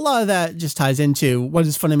 And a lot of that just ties into what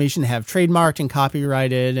does Funimation have trademarked and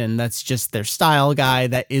copyrighted, and that's just their style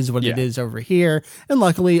guide. That is what it is over here. And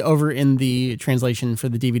luckily, over in the translation for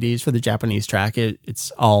the DVDs for the Japanese track,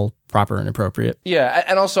 it's all proper and appropriate. Yeah,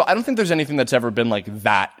 and also I don't think there's anything that's ever been like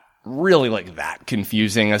that, really like that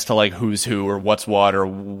confusing as to like who's who or what's what or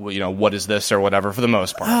what is this or whatever for the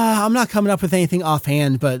most part. I'm not coming up with anything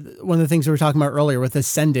offhand, but one of the things we were talking about earlier with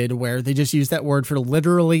Ascended, where they just use that word for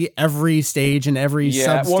literally every stage and every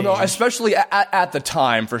sub-stage. Well, no, especially at the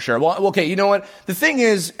time for sure. Well, okay, you know what? The thing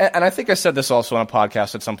is, and I think I said this also on a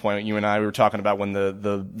podcast at some point, you and I, we were talking about when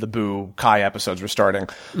the Boo Kai episodes were starting.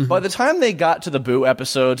 Mm-hmm. By the time they got to the Boo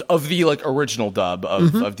episodes of the like original dub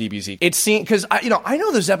of DBZ, it seemed, because I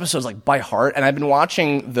know those episodes episodes like by heart, and I've been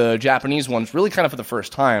watching the Japanese ones really kind of for the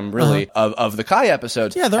first time, really, of the Kai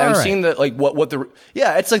episodes. Yeah, they're and I'm all right. seeing that like what the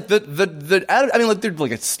it's like the I mean, like, there's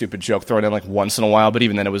like a stupid joke thrown in like once in a while, but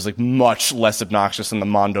even then it was like much less obnoxious than the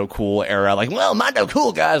Mondo Cool era. Like, well, Mondo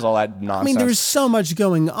Cool guys, all that nonsense. I mean, there's so much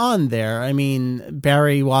going on there. I mean,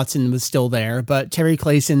 Barry Watson was still there, but Terry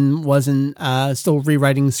Clayson wasn't still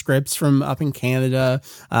rewriting scripts from up in Canada.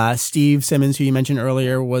 Steve Simmons, who you mentioned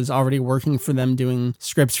earlier, was already working for them doing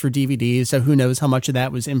scripts for DVDs. So who knows how much of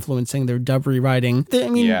that was influencing their dub rewriting.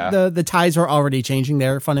 The ties were already changing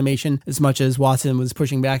there at Funimation as much as Watson was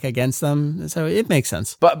pushing back against them. So it makes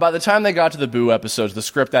sense. But by the time they got to the Boo episodes, the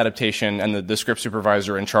script adaptation and the script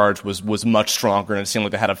supervisor in charge was much stronger, and it seemed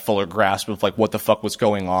like they had a fuller grasp of like what the fuck was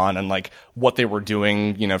going on and like what they were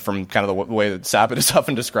doing, you know, from kind of the way that Sabat has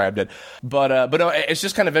often described it. But no, it's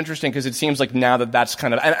just kind of interesting because it seems like now that's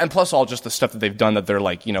kind of, and plus all just the stuff that they've done that they're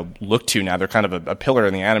like, you know, looked to now, they're kind of a pillar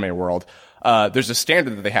in the anime world. There's a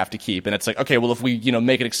standard that they have to keep, and it's like, okay, well, if we, you know,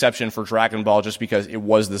 make an exception for Dragon Ball just because it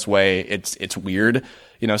was this way, it's weird,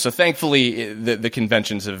 you know. So thankfully, the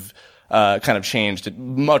conventions have kind of changed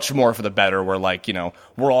much more for the better. Where, like, you know,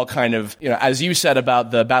 we're all kind of, you know, as you said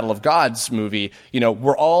about the Battle of Gods movie, you know,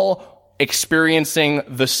 we're all experiencing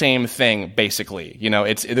the same thing, basically. You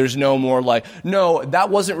know, there's no more like, no,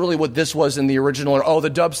 that wasn't really what this was in the original, or, oh, the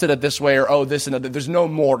dub said it this way, or, oh, this and that. There's no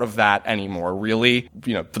more of that anymore, really,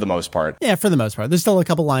 you know, for the most part. Yeah, for the most part. There's still a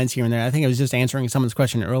couple lines here and there. I think I was just answering someone's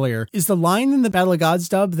question earlier. Is the line in the Battle of Gods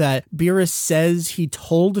dub that Beerus says he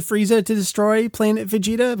told Frieza to destroy Planet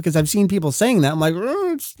Vegeta? Because I've seen people saying that. I'm like,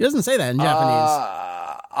 he doesn't say that in Japanese.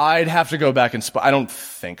 I'd have to go back and I don't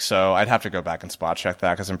think so. I'd have to go back and spot check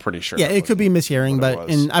that because I'm pretty sure. Yeah, it could be mishearing, but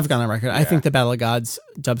I've gone on record. Yeah. I think the Battle of Gods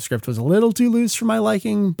dub script was a little too loose for my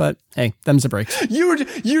liking, but hey, them's the breaks. You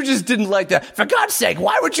just didn't like that. For God's sake,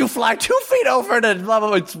 why would you fly 2 feet over to blah,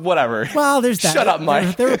 blah, blah, whatever. Well, there's that. Shut up,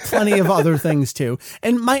 Mike. There are plenty of other things too.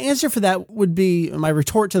 And my answer for that would be, my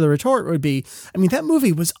retort to the retort would be, I mean, that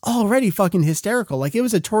movie was already fucking hysterical. Like, it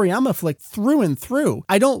was a Toriyama flick through and through.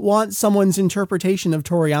 I don't want someone's interpretation of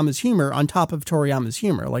Toriyama's humor on top of Toriyama's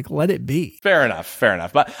humor. Like, let it be. Fair enough.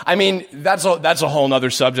 But I mean, that's a whole nother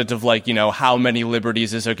subject of, like, you know, how many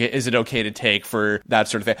liberties is it okay to take for that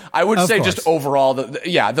sort of thing. I would say just overall,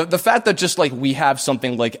 the fact that just like we have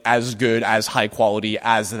something like as good, as high quality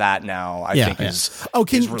as that now, I think is. Oh,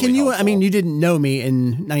 can really you? helpful. I mean, you didn't know me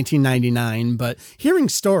in 1999, but hearing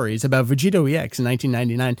stories about Vegito EX in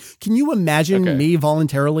 1999, can you imagine me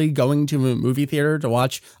voluntarily going to a movie theater to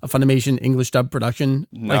watch a Funimation English dub production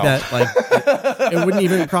like that? Like, it wouldn't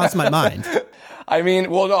even cross my mind. I mean,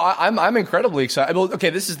 well, no, I'm incredibly excited. Well, okay,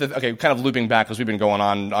 this is kind of looping back because we've been going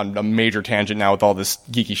on a major tangent now with all this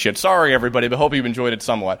geeky shit. Sorry, everybody, but hope you've enjoyed it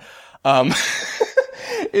somewhat.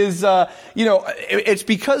 You know, it's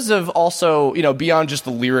because of also, you know, beyond just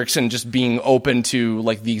the lyrics and just being open to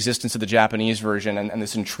like the existence of the Japanese version and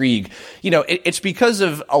this intrigue, you know, it's because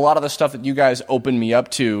of a lot of the stuff that you guys opened me up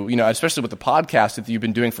to, you know, especially with the podcast that you've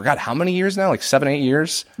been doing for, God, how many years now? Like 7, 8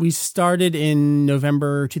 years? We started in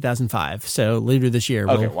November 2005. So later this year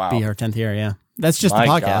will be our 10th year. Yeah. That's just the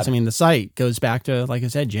podcast. God. I mean, the site goes back to, like I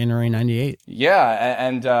said, January 98. Yeah.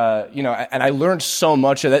 And you know, and I learned so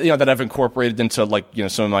much of that, you know, that I've incorporated into, like, you know,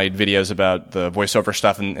 some of my videos about the voiceover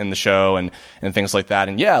stuff in the show and things like that.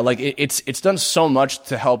 And yeah, like it's done so much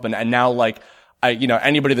to help. And now, like, you know,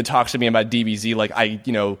 anybody that talks to me about DBZ, like, I,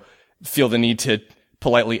 you know, feel the need to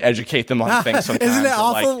politely educate them on things sometimes. Isn't it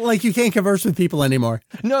awful? Like, you can't converse with people anymore.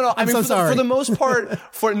 No. I mean, so sorry. For the most part,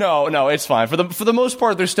 no, it's fine. For the most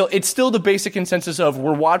part, it's still the basic consensus of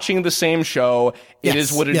we're watching the same show. It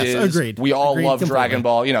is what it is. Agreed. We all love completely. Dragon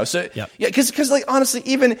Ball, you know. So yeah, because like honestly,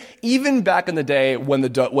 even back in the day when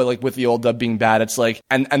with the old dub being bad, it's like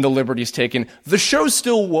and the liberties taken, the show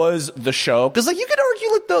still was the show. Because like you could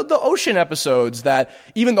argue like the Ocean episodes that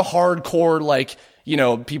even the hardcore, like, you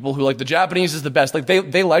know, people who like the Japanese is the best. Like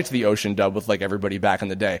they liked the Ocean dub with like everybody back in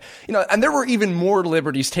the day, you know, and there were even more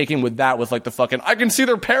liberties taken with that, with like the fucking, I can see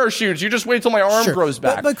their parachutes. You just wait till my arm grows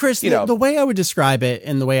back. But Chris, the way I would describe it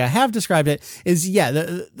and the way I have described it is,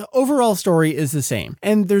 the overall story is the same.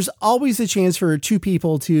 And there's always a chance for two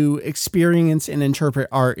people to experience and interpret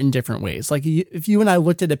art in different ways. Like if you and I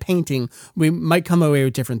looked at a painting, we might come away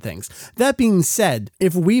with different things. That being said,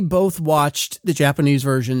 if we both watched the Japanese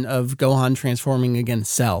version of Gohan transforming playing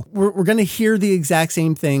against Cell. We're going to hear the exact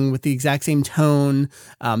same thing with the exact same tone,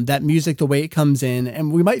 that music, the way it comes in,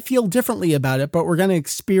 and we might feel differently about it, but we're going to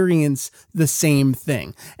experience the same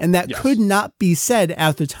thing. And that could not be said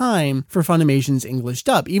at the time for Funimation's English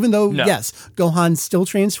dub, even though, yes, Gohan still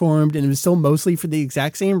transformed and it was still mostly for the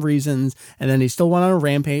exact same reasons. And then he still went on a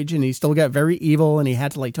rampage and he still got very evil and he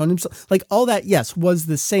had to like tone himself, like all that, yes, was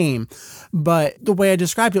the same. But the way I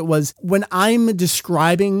described it was when I'm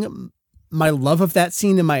describing my love of that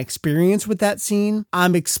scene and my experience with that scene,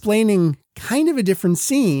 I'm explaining kind of a different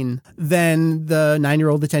scene than the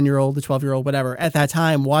 9-year-old, the 10-year-old, the 12-year-old, whatever, at that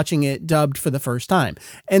time watching it dubbed for the first time.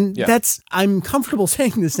 And I'm comfortable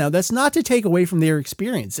saying this now. That's not to take away from their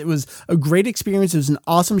experience. It was a great experience. It was an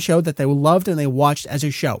awesome show that they loved and they watched as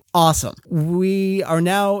a show. Awesome. We are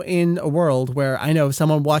now in a world where I know if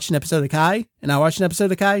someone watched an episode of Kai and I watched an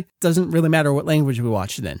episode of Kai, doesn't really matter what language we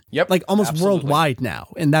watched it in. Yep. Like almost worldwide now.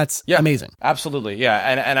 And that's amazing. Absolutely. Yeah.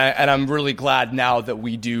 And I'm really glad now that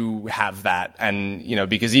we do have that. And, you know,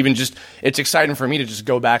 because even just, it's exciting for me to just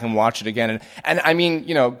go back and watch it again. And I mean,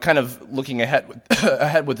 you know, kind of looking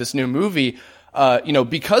ahead with this new movie, you know,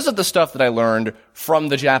 because of the stuff that I learned from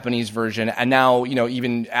the Japanese version, and now, you know,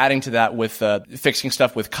 even adding to that with fixing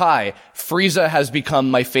stuff with Kai, Frieza has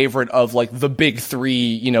become my favorite of like the big three,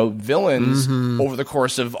 you know, villains over the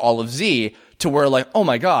course of all of Z, to where like, oh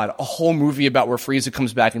my God, a whole movie about where Frieza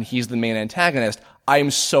comes back and he's the main antagonist. I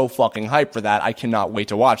am so fucking hyped for that. I cannot wait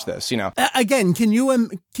to watch this, you know. Again, can you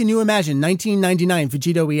imagine 1999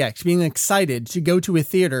 Vegito EX being excited to go to a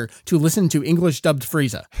theater to listen to English dubbed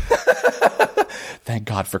Frieza? Thank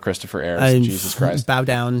God for Christopher Ayers. Jesus Christ. Bow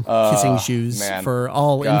down, kissing shoes for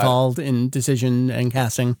all involved in decision and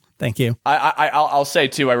casting. Thank you. I'll say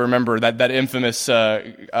too, I remember that infamous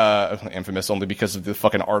only because of the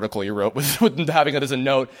fucking article you wrote with having it as a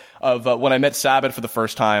note of when I met Sabbath for the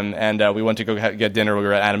first time and we went to go get dinner. We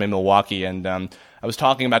were at Anime Milwaukee and I was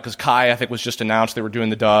talking about, because Kai, I think, was just announced. They were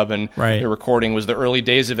doing the dub and the recording was the early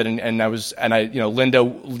days of it. And I, you know, Linda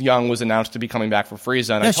Young was announced to be coming back for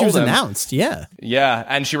Frieza. And she was announced. Yeah. Yeah.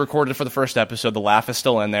 And she recorded for the first episode. The laugh is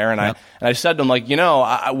still in there. And I said to him, like, you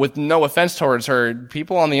know, with no offense towards her,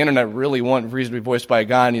 people on the internet really want Frieza to be voiced by a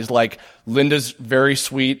guy. And he's like, Linda's very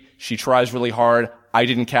sweet. She tries really hard. I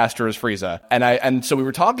didn't cast her as Frieza. And so we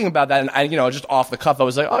were talking about that, and I, you know, just off the cuff, I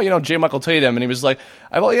was like, oh, you know, J. Michael Tatum. And he was like,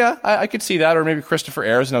 well, yeah, I could see that, or maybe Christopher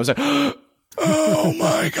Ayers. And I was like, oh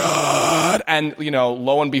my God. And, you know,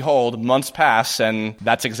 lo and behold, months pass, and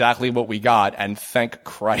that's exactly what we got. And thank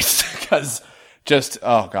Christ, because just,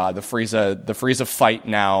 oh God, the Frieza fight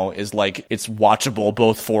now is like, it's watchable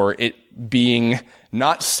both for it being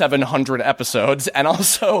not 700 episodes and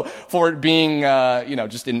also for it being, you know,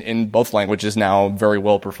 just in both languages now very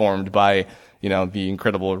well performed by, you know, the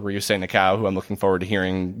incredible Ryusei Nakao, who I'm looking forward to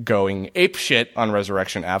hearing going apeshit on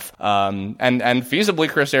Resurrection F. And feasibly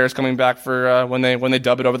Chris Ayers coming back for, when they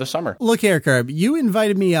dub it over the summer. Look here, Curb, you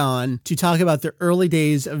invited me on to talk about the early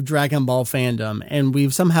days of Dragon Ball fandom, and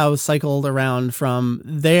we've somehow cycled around from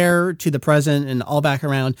there to the present and all back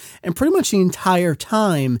around. And pretty much the entire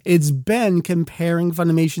time it's been comparing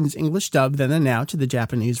Funimation's English dub then and now to the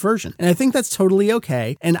Japanese version. And I think that's totally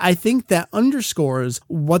okay. And I think that underscores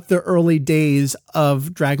what the early days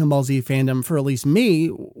of Dragon Ball Z fandom, for at least me,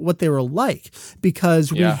 what they were like,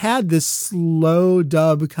 because we had this slow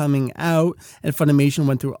dub coming out and Funimation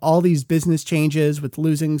went through all these business changes with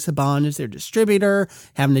losing Saban as their distributor,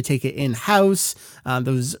 having to take it in-house,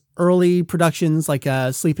 those early productions like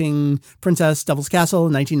Sleeping Princess Devil's Castle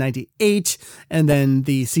in 1998, and then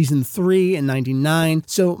the season 3 in 99.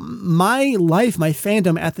 So my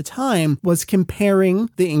fandom at the time was comparing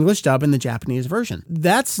the English dub and the Japanese version.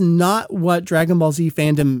 That's not what Dragon Ball Z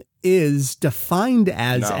fandom is defined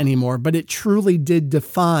as anymore, but it truly did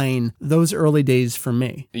define those early days for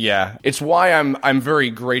me. Yeah, it's why I'm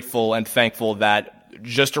very grateful and thankful that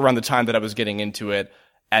just around the time that I was getting into it,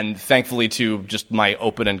 and thankfully to just my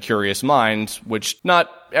open and curious mind, which not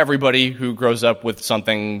everybody who grows up with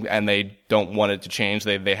something and they don't want it to change,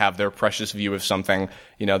 they have their precious view of something,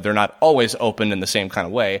 you know, they're not always open in the same kind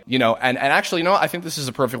of way, you know, and actually, you know, I think this is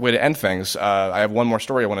a perfect way to end things. I have one more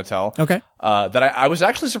story I want to tell. Okay. That I was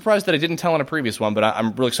actually surprised that I didn't tell in a previous one, but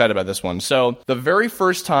I'm really excited about this one. So the very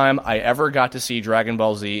first time I ever got to see Dragon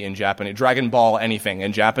Ball Z in Japanese, Dragon Ball anything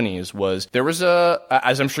in Japanese, was there was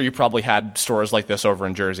as I'm sure you probably had stores like this over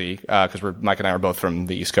in Jersey, because Mike and I are both from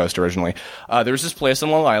the East Coast originally. There was this place in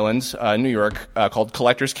Long Island, New York, called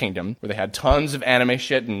Collector's Kingdom, where they had tons of anime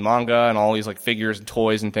shit and manga and all these like figures and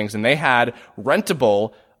toys and things, and they had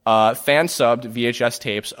rentable fan-subbed VHS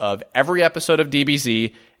tapes of every episode of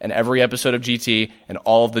DBZ and every episode of GT and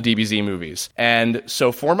all of the DBZ movies. And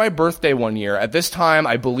so for my birthday one year, at this time,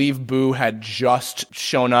 I believe Boo had just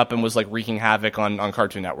shown up and was like wreaking havoc on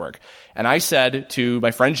Cartoon Network. And I said to my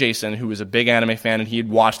friend Jason, who was a big anime fan and he had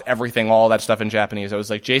watched everything, all that stuff in Japanese, I was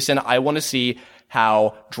like, Jason, I want to see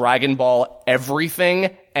how Dragon Ball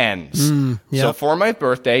everything ends. So for my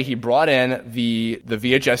birthday, he brought in the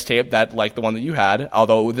VHS tape that, like the one that you had,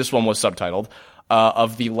 although this one was subtitled,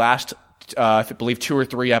 of the last, I believe 2 or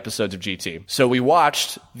 3 episodes of GT. So we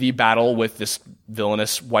watched the battle with this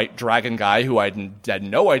villainous white dragon guy who I had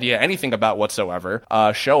no idea anything about whatsoever,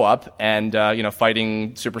 show up and,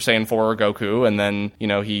 fighting Super Saiyan 4 Goku. And then,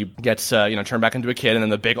 he gets, turned back into a kid, and then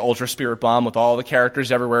the big Ultra Spirit Bomb with all the characters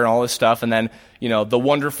everywhere and all this stuff. And then, the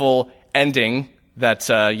wonderful ending that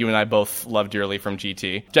you and I both love dearly from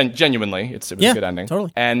GT. Genuinely, it was a good ending.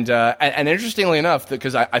 Totally. And interestingly enough,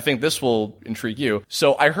 because I think this will intrigue you,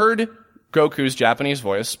 so I heard Goku's Japanese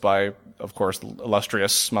voice by, of course, the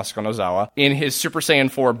illustrious Masako Nozawa in his Super Saiyan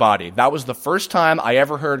 4 body. That was the first time I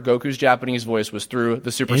ever heard Goku's Japanese voice was through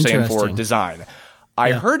the Super Saiyan 4 design.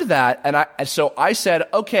 I heard that, and so I said,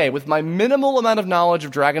 okay, with my minimal amount of knowledge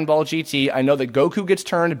of Dragon Ball GT, I know that Goku gets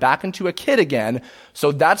turned back into a kid again,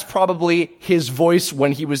 so that's probably his voice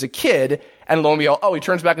when he was a kid, and lo and behold, he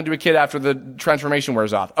turns back into a kid after the transformation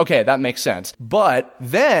wears off. Okay, that makes sense. But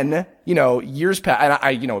then, years passed,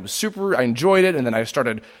 and it was I enjoyed it, and then I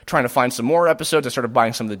started trying to find some more episodes. I started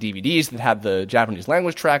buying some of the DVDs that had the Japanese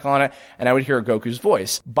language track on it, and I would hear Goku's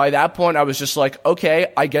voice. By that point, I was just like,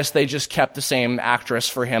 okay, I guess they just kept the same actress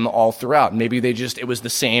for him all throughout. Maybe it was the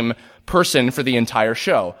same person for the entire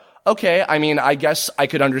show. Okay, I guess I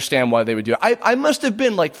could understand why they would do it. I must have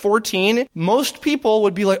been like 14. Most people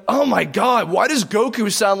would be like, oh my god, why does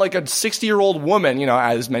Goku sound like a 60-year-old woman?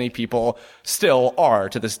 As many people still are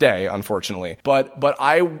to this day, unfortunately. But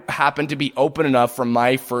I happened to be open enough from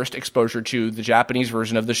my first exposure to the Japanese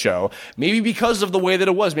version of the show. Maybe because of the way that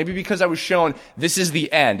it was. Maybe because I was shown this is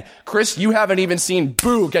the end. Chris, you haven't even seen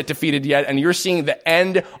Boo get defeated yet, and you're seeing the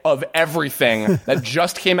end of everything that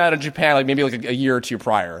just came out in Japan, maybe a year or two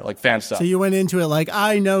prior. Fan stuff. So you went into it like,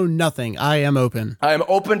 I know nothing. I am open. I am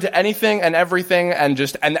open to anything and everything, and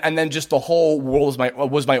then just the whole world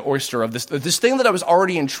was my oyster of this thing that I was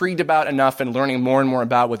already intrigued about enough and learning more and more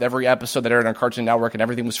about with every episode that aired on Cartoon Network, and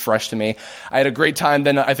everything was fresh to me. I had a great time.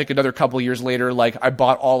 Then I think another couple years later, I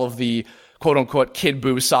bought all of the quote-unquote Kid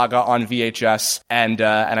Buu saga on VHS, and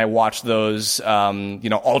I watched those,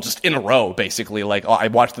 all just in a row, basically. I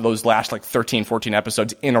watched those last 13, 14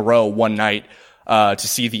 episodes in a row one night, to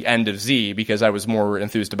see the end of Z, because I was more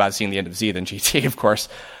enthused about seeing the end of Z than GT, of course.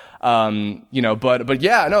 But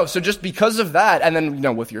yeah, no, so just because of that, and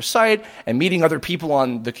then, with your site and meeting other people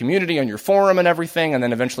on the community, on your forum and everything, and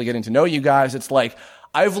then eventually getting to know you guys, it's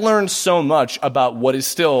I've learned so much about what is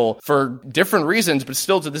still, for different reasons, but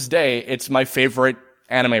still to this day, it's my favorite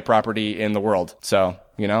anime property in the world. So,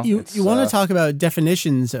 you want to talk about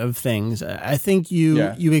definitions of things. I think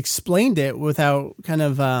you explained it without kind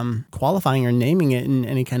of qualifying or naming it in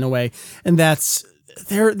any kind of way. And that's,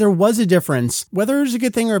 there was a difference, whether it's a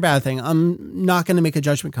good thing or a bad thing. I'm not going to make a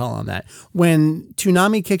judgment call on that. When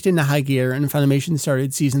Toonami kicked into high gear and Funimation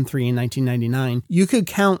started season 3 in 1999, you could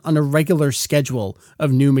count on a regular schedule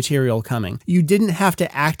of new material coming. You didn't have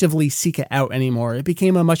to actively seek it out anymore. It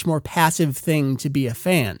became a much more passive thing to be a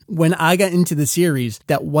fan. When I got into the series,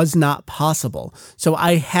 that was not possible. So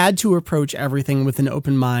I had to approach everything with an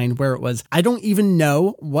open mind, where it was, I don't even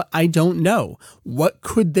know what I don't know. What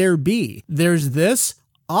could there be? There's this.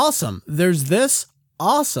 Awesome. There's this.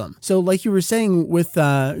 Awesome. So like you were saying with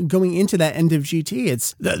going into that end of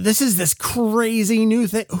GT, this is this crazy new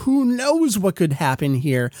thing. Who knows what could happen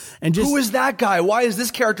here? And just, who is that guy? Why does this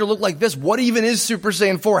character look like this? What even is Super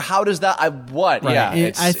Saiyan 4? How does that? What? Right.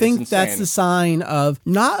 Yeah, I think that's the sign of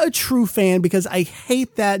not a true fan, because I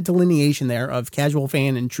hate that delineation there of casual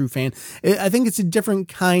fan and true fan. I think it's a different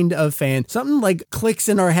kind of fan. Something clicks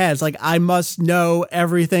in our heads, I must know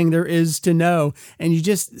everything there is to know, and you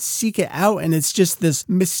just seek it out, and it's just this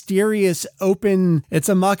mysterious open, it's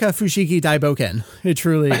a Maka Fushigi Daiboken. It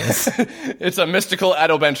truly is. It's a mystical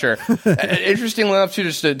adventure. Interestingly enough, too,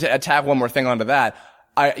 just to attack one more thing onto that,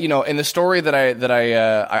 in the story that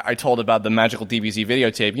I told about the magical DBZ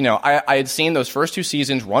videotape, I had seen those first 2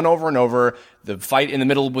 seasons run over and over, the fight in the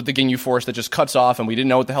middle with the Ginyu Force that just cuts off, and we didn't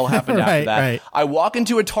know what the hell happened after that. Right. I walk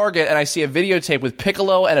into a Target and I see a videotape with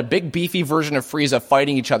Piccolo and a big beefy version of Frieza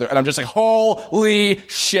fighting each other, and I'm just like, holy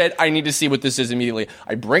shit, I need to see what this is immediately.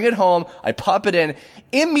 I bring it home, I pop it in,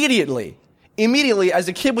 immediately, as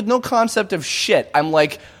a kid with no concept of shit, I'm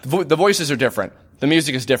like, the voices are different. The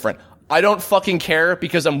music is different. I don't fucking care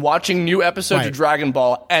because I'm watching new episodes of Dragon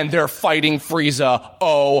Ball and they're fighting Frieza.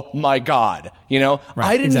 Oh my God. You know,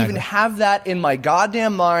 I didn't even have that in my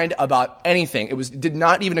goddamn mind about anything. It did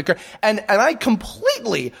not even occur. And I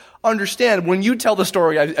completely understand when you tell the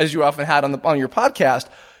story, as you often had on your podcast,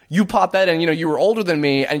 you pop that in, you know, you were older than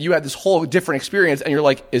me and you had this whole different experience and you're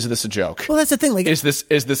like, is this a joke? Well, that's the thing. Like, is this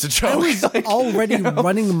a joke? I was already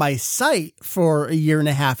running my site for a year and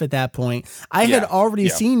a half at that point. I had already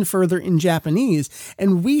seen Further in Japanese,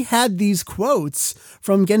 and we had these quotes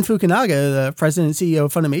from Gen Fukunaga, the president and CEO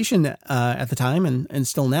of Funimation at the time, and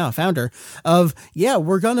still now founder of,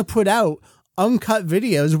 we're going to put out uncut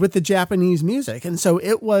videos with the Japanese music. And so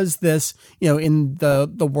it was this, you know, in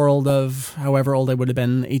the world of however old I would have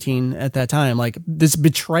been, 18 at that time, like this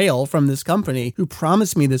betrayal from this company who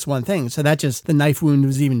promised me this one thing. So that just, the knife wound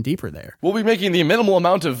was even deeper there. We'll be making the minimal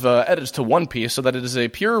amount of edits to One Piece so that it is a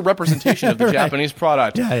pure representation of the Japanese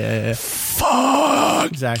product. Yeah.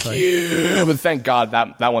 Fuck exactly. Yeah. But thank God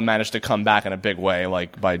that one managed to come back in a big way,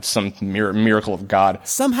 like by some miracle of God.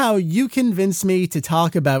 Somehow you convinced me to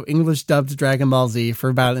talk about English dubbed Dragon Ball Z for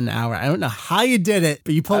about an hour. I don't know how you did it,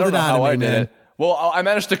 but you pulled it out of me, man. Well, I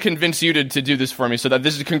managed to convince you to do this for me, so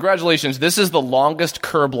that congratulations. This is the longest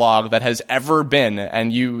Kerblog that has ever been,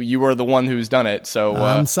 and you are the one who's done it. So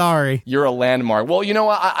I'm sorry. You're a landmark. Well, you know,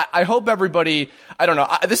 I hope everybody. I don't know.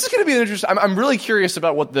 This is going to be interesting. I'm really curious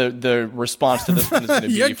about what the response to this one is going to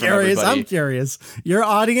be. You're from curious. Everybody. I'm curious. Your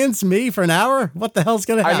audience, me, for an hour. What the hell's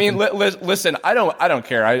going to happen? I mean, listen. I don't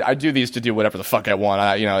care. I do these to do whatever the fuck I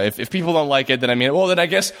want. You know, if people don't like it, then then I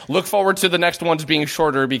guess look forward to the next ones being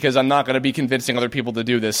shorter because I'm not going to be convincing other people to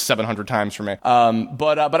do this 700 times for me.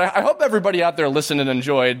 But I hope everybody out there listened and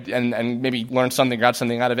enjoyed and maybe learned something, got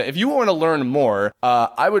something out of it. If you want to learn more,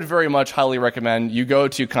 I would very much highly recommend you go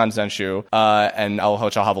to Kanzenshu, and I'll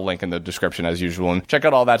have a link in the description as usual, and check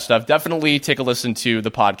out all that stuff. Definitely take a listen to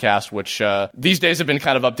the podcast, which these days have been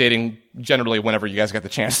kind of updating generally whenever you guys get the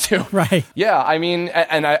chance to. Right. Yeah, I mean,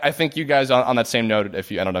 and I think you guys on that same note, I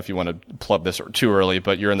don't know if you want to plug this too early,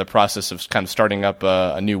 but you're in the process of kind of starting up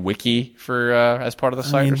a new wiki for as part of the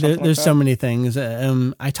site or something there's like that? so many things.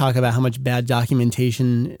 I talk about how much bad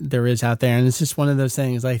documentation there is out there, and it's just one of those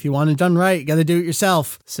things. Like, if you want it done right, you got to do it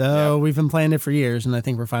yourself. So we've been planning it for years, and I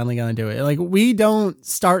think we're finally going to do it. Like, we don't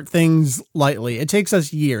start things lightly. It takes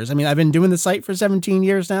us years. I mean, I've been doing the site for 17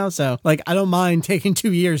 years now, so like, I don't mind taking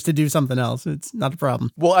 2 years to do something else. It's not a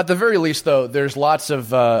problem. Well, at the very least, though, there's lots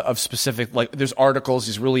of specific, like, there's articles,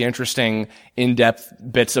 these really interesting, in-depth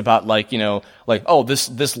bits about, like, you know, like, oh,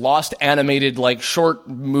 this lost animated, like, short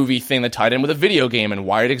movie thing that tied in with a video game and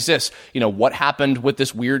why it exists. You know, what happened with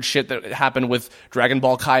this weird shit that happened with Dragon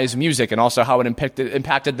Ball Kai's music, and also how it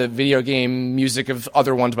impacted the video game music of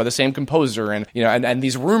other ones by the same composer, and, you know, and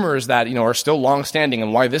these rumors that, you know, are still long-standing,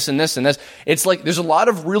 and why this and this and this. It's like, there's a lot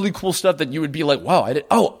of really cool stuff that you would be like, wow,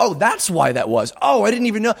 that's why that was. Oh, I didn't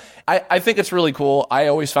even know. I think it's really cool. I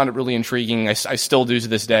always found it really intriguing. I still do to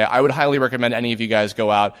this day. I would highly recommend any of you guys go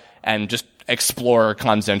out and just explore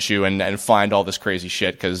Kanzenshu and find all this crazy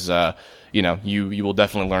shit, because you know, you will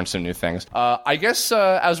definitely learn some new things. I guess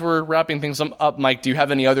as we're wrapping things up, Mike, do you have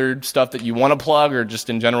any other stuff that you want to plug, or just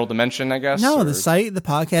in general to mention, I guess? No, the site, the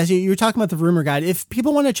podcast. You were talking about the rumor guide. If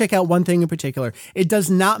people want to check out one thing in particular, it does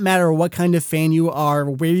not matter what kind of fan you are,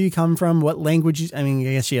 where you come from, what language. I mean,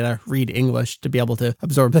 I guess you gotta read English to be able to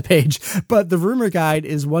absorb the page. But the rumor guide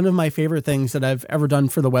is one of my favorite things that I've ever done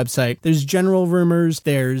for the website. There's general rumors.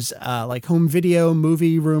 There's like home video,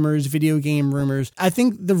 movie rumors, video game rumors. I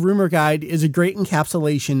think the rumor guide is a great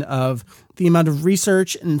encapsulation of the amount of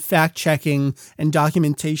research and fact checking and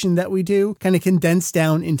documentation that we do, kind of condensed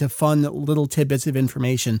down into fun little tidbits of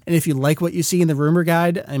information. And if you like what you see in the rumor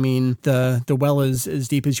guide, I mean, the well is as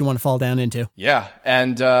deep as you want to fall down into. Yeah.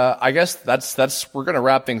 And I guess that's we're going to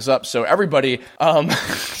wrap things up. So everybody,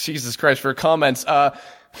 Jesus Christ, for comments,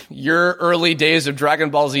 your early days of Dragon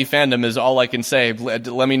Ball Z fandom is all I can say.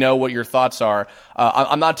 Let me know what your thoughts are.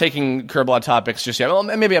 I'm not taking Kerblog topics just yet. Well,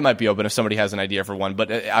 maybe I might be open if somebody has an idea for one, but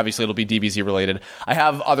obviously it'll be DBZ related. I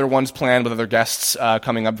have other ones planned with other guests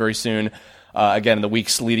coming up very soon. Again, in the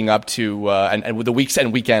weeks leading up to, and with the weeks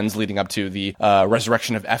and weekends leading up to the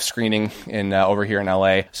Resurrection of F screening in over here in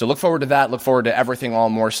LA. So look forward to that. Look forward to everything, all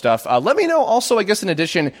more stuff. Let me know also, I guess in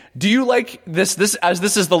addition, do you like this as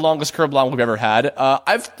this is the longest Kerblog we've ever had?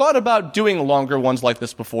 I've thought about doing longer ones like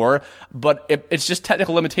this before, but it's just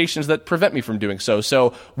technical limitations that prevent me from doing so.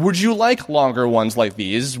 So would you like longer ones like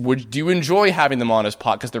these? Do you enjoy having them on as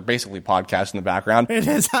because they're basically podcasts in the background? It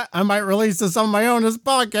is. I might release some of my own as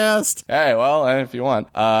podcast. Hey, well, if you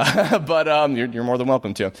want. But you're more than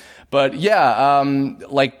welcome to. But yeah,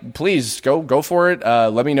 like, please go for it.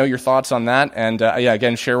 Let me know your thoughts on that. And yeah,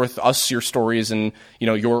 again, share with us your stories and,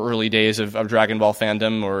 your early days of Dragon Ball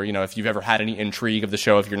fandom, or, if you've ever had any intrigue of the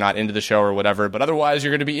show, if you're not into the show or whatever. But otherwise,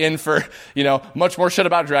 you're going to be in for, much more shit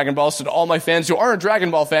about Dragon Ball. So to all my fans who aren't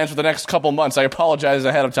Dragon Ball fans for the next couple months, I apologize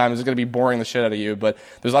ahead of time. This is going to be boring the shit out of you, but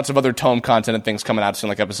there's lots of other Tome content and things coming out soon,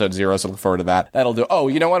 like episode 0, so look forward to that. That'll do. Oh,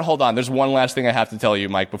 you know what? Hold on. There's one last thing I have to tell you,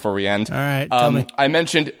 Mike, before we end. All right, tell me. I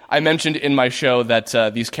mentioned in my show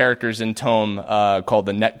that these characters in Tome called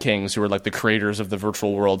the Net Kings, who are like the creators of the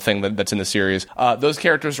virtual world thing that's in the series, those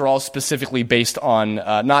characters are all specifically based on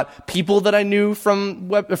not people that I knew from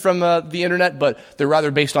the internet, but they're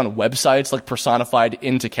rather based on websites, like personified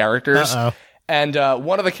into characters. Uh-oh. And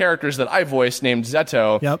one of the characters that I voiced, named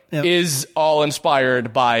Zeto, Yep. is all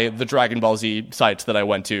inspired by the Dragon Ball Z sites that I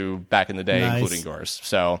went to back in the day, Nice. including yours.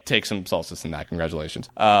 So take some solace in that. Congratulations.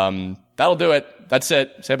 That'll do it. That's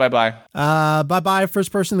it. Say bye-bye. Bye-bye.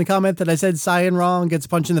 First person to comment that I said Saiyan wrong gets a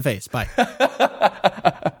punch in the face. Bye.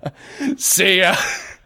 See ya.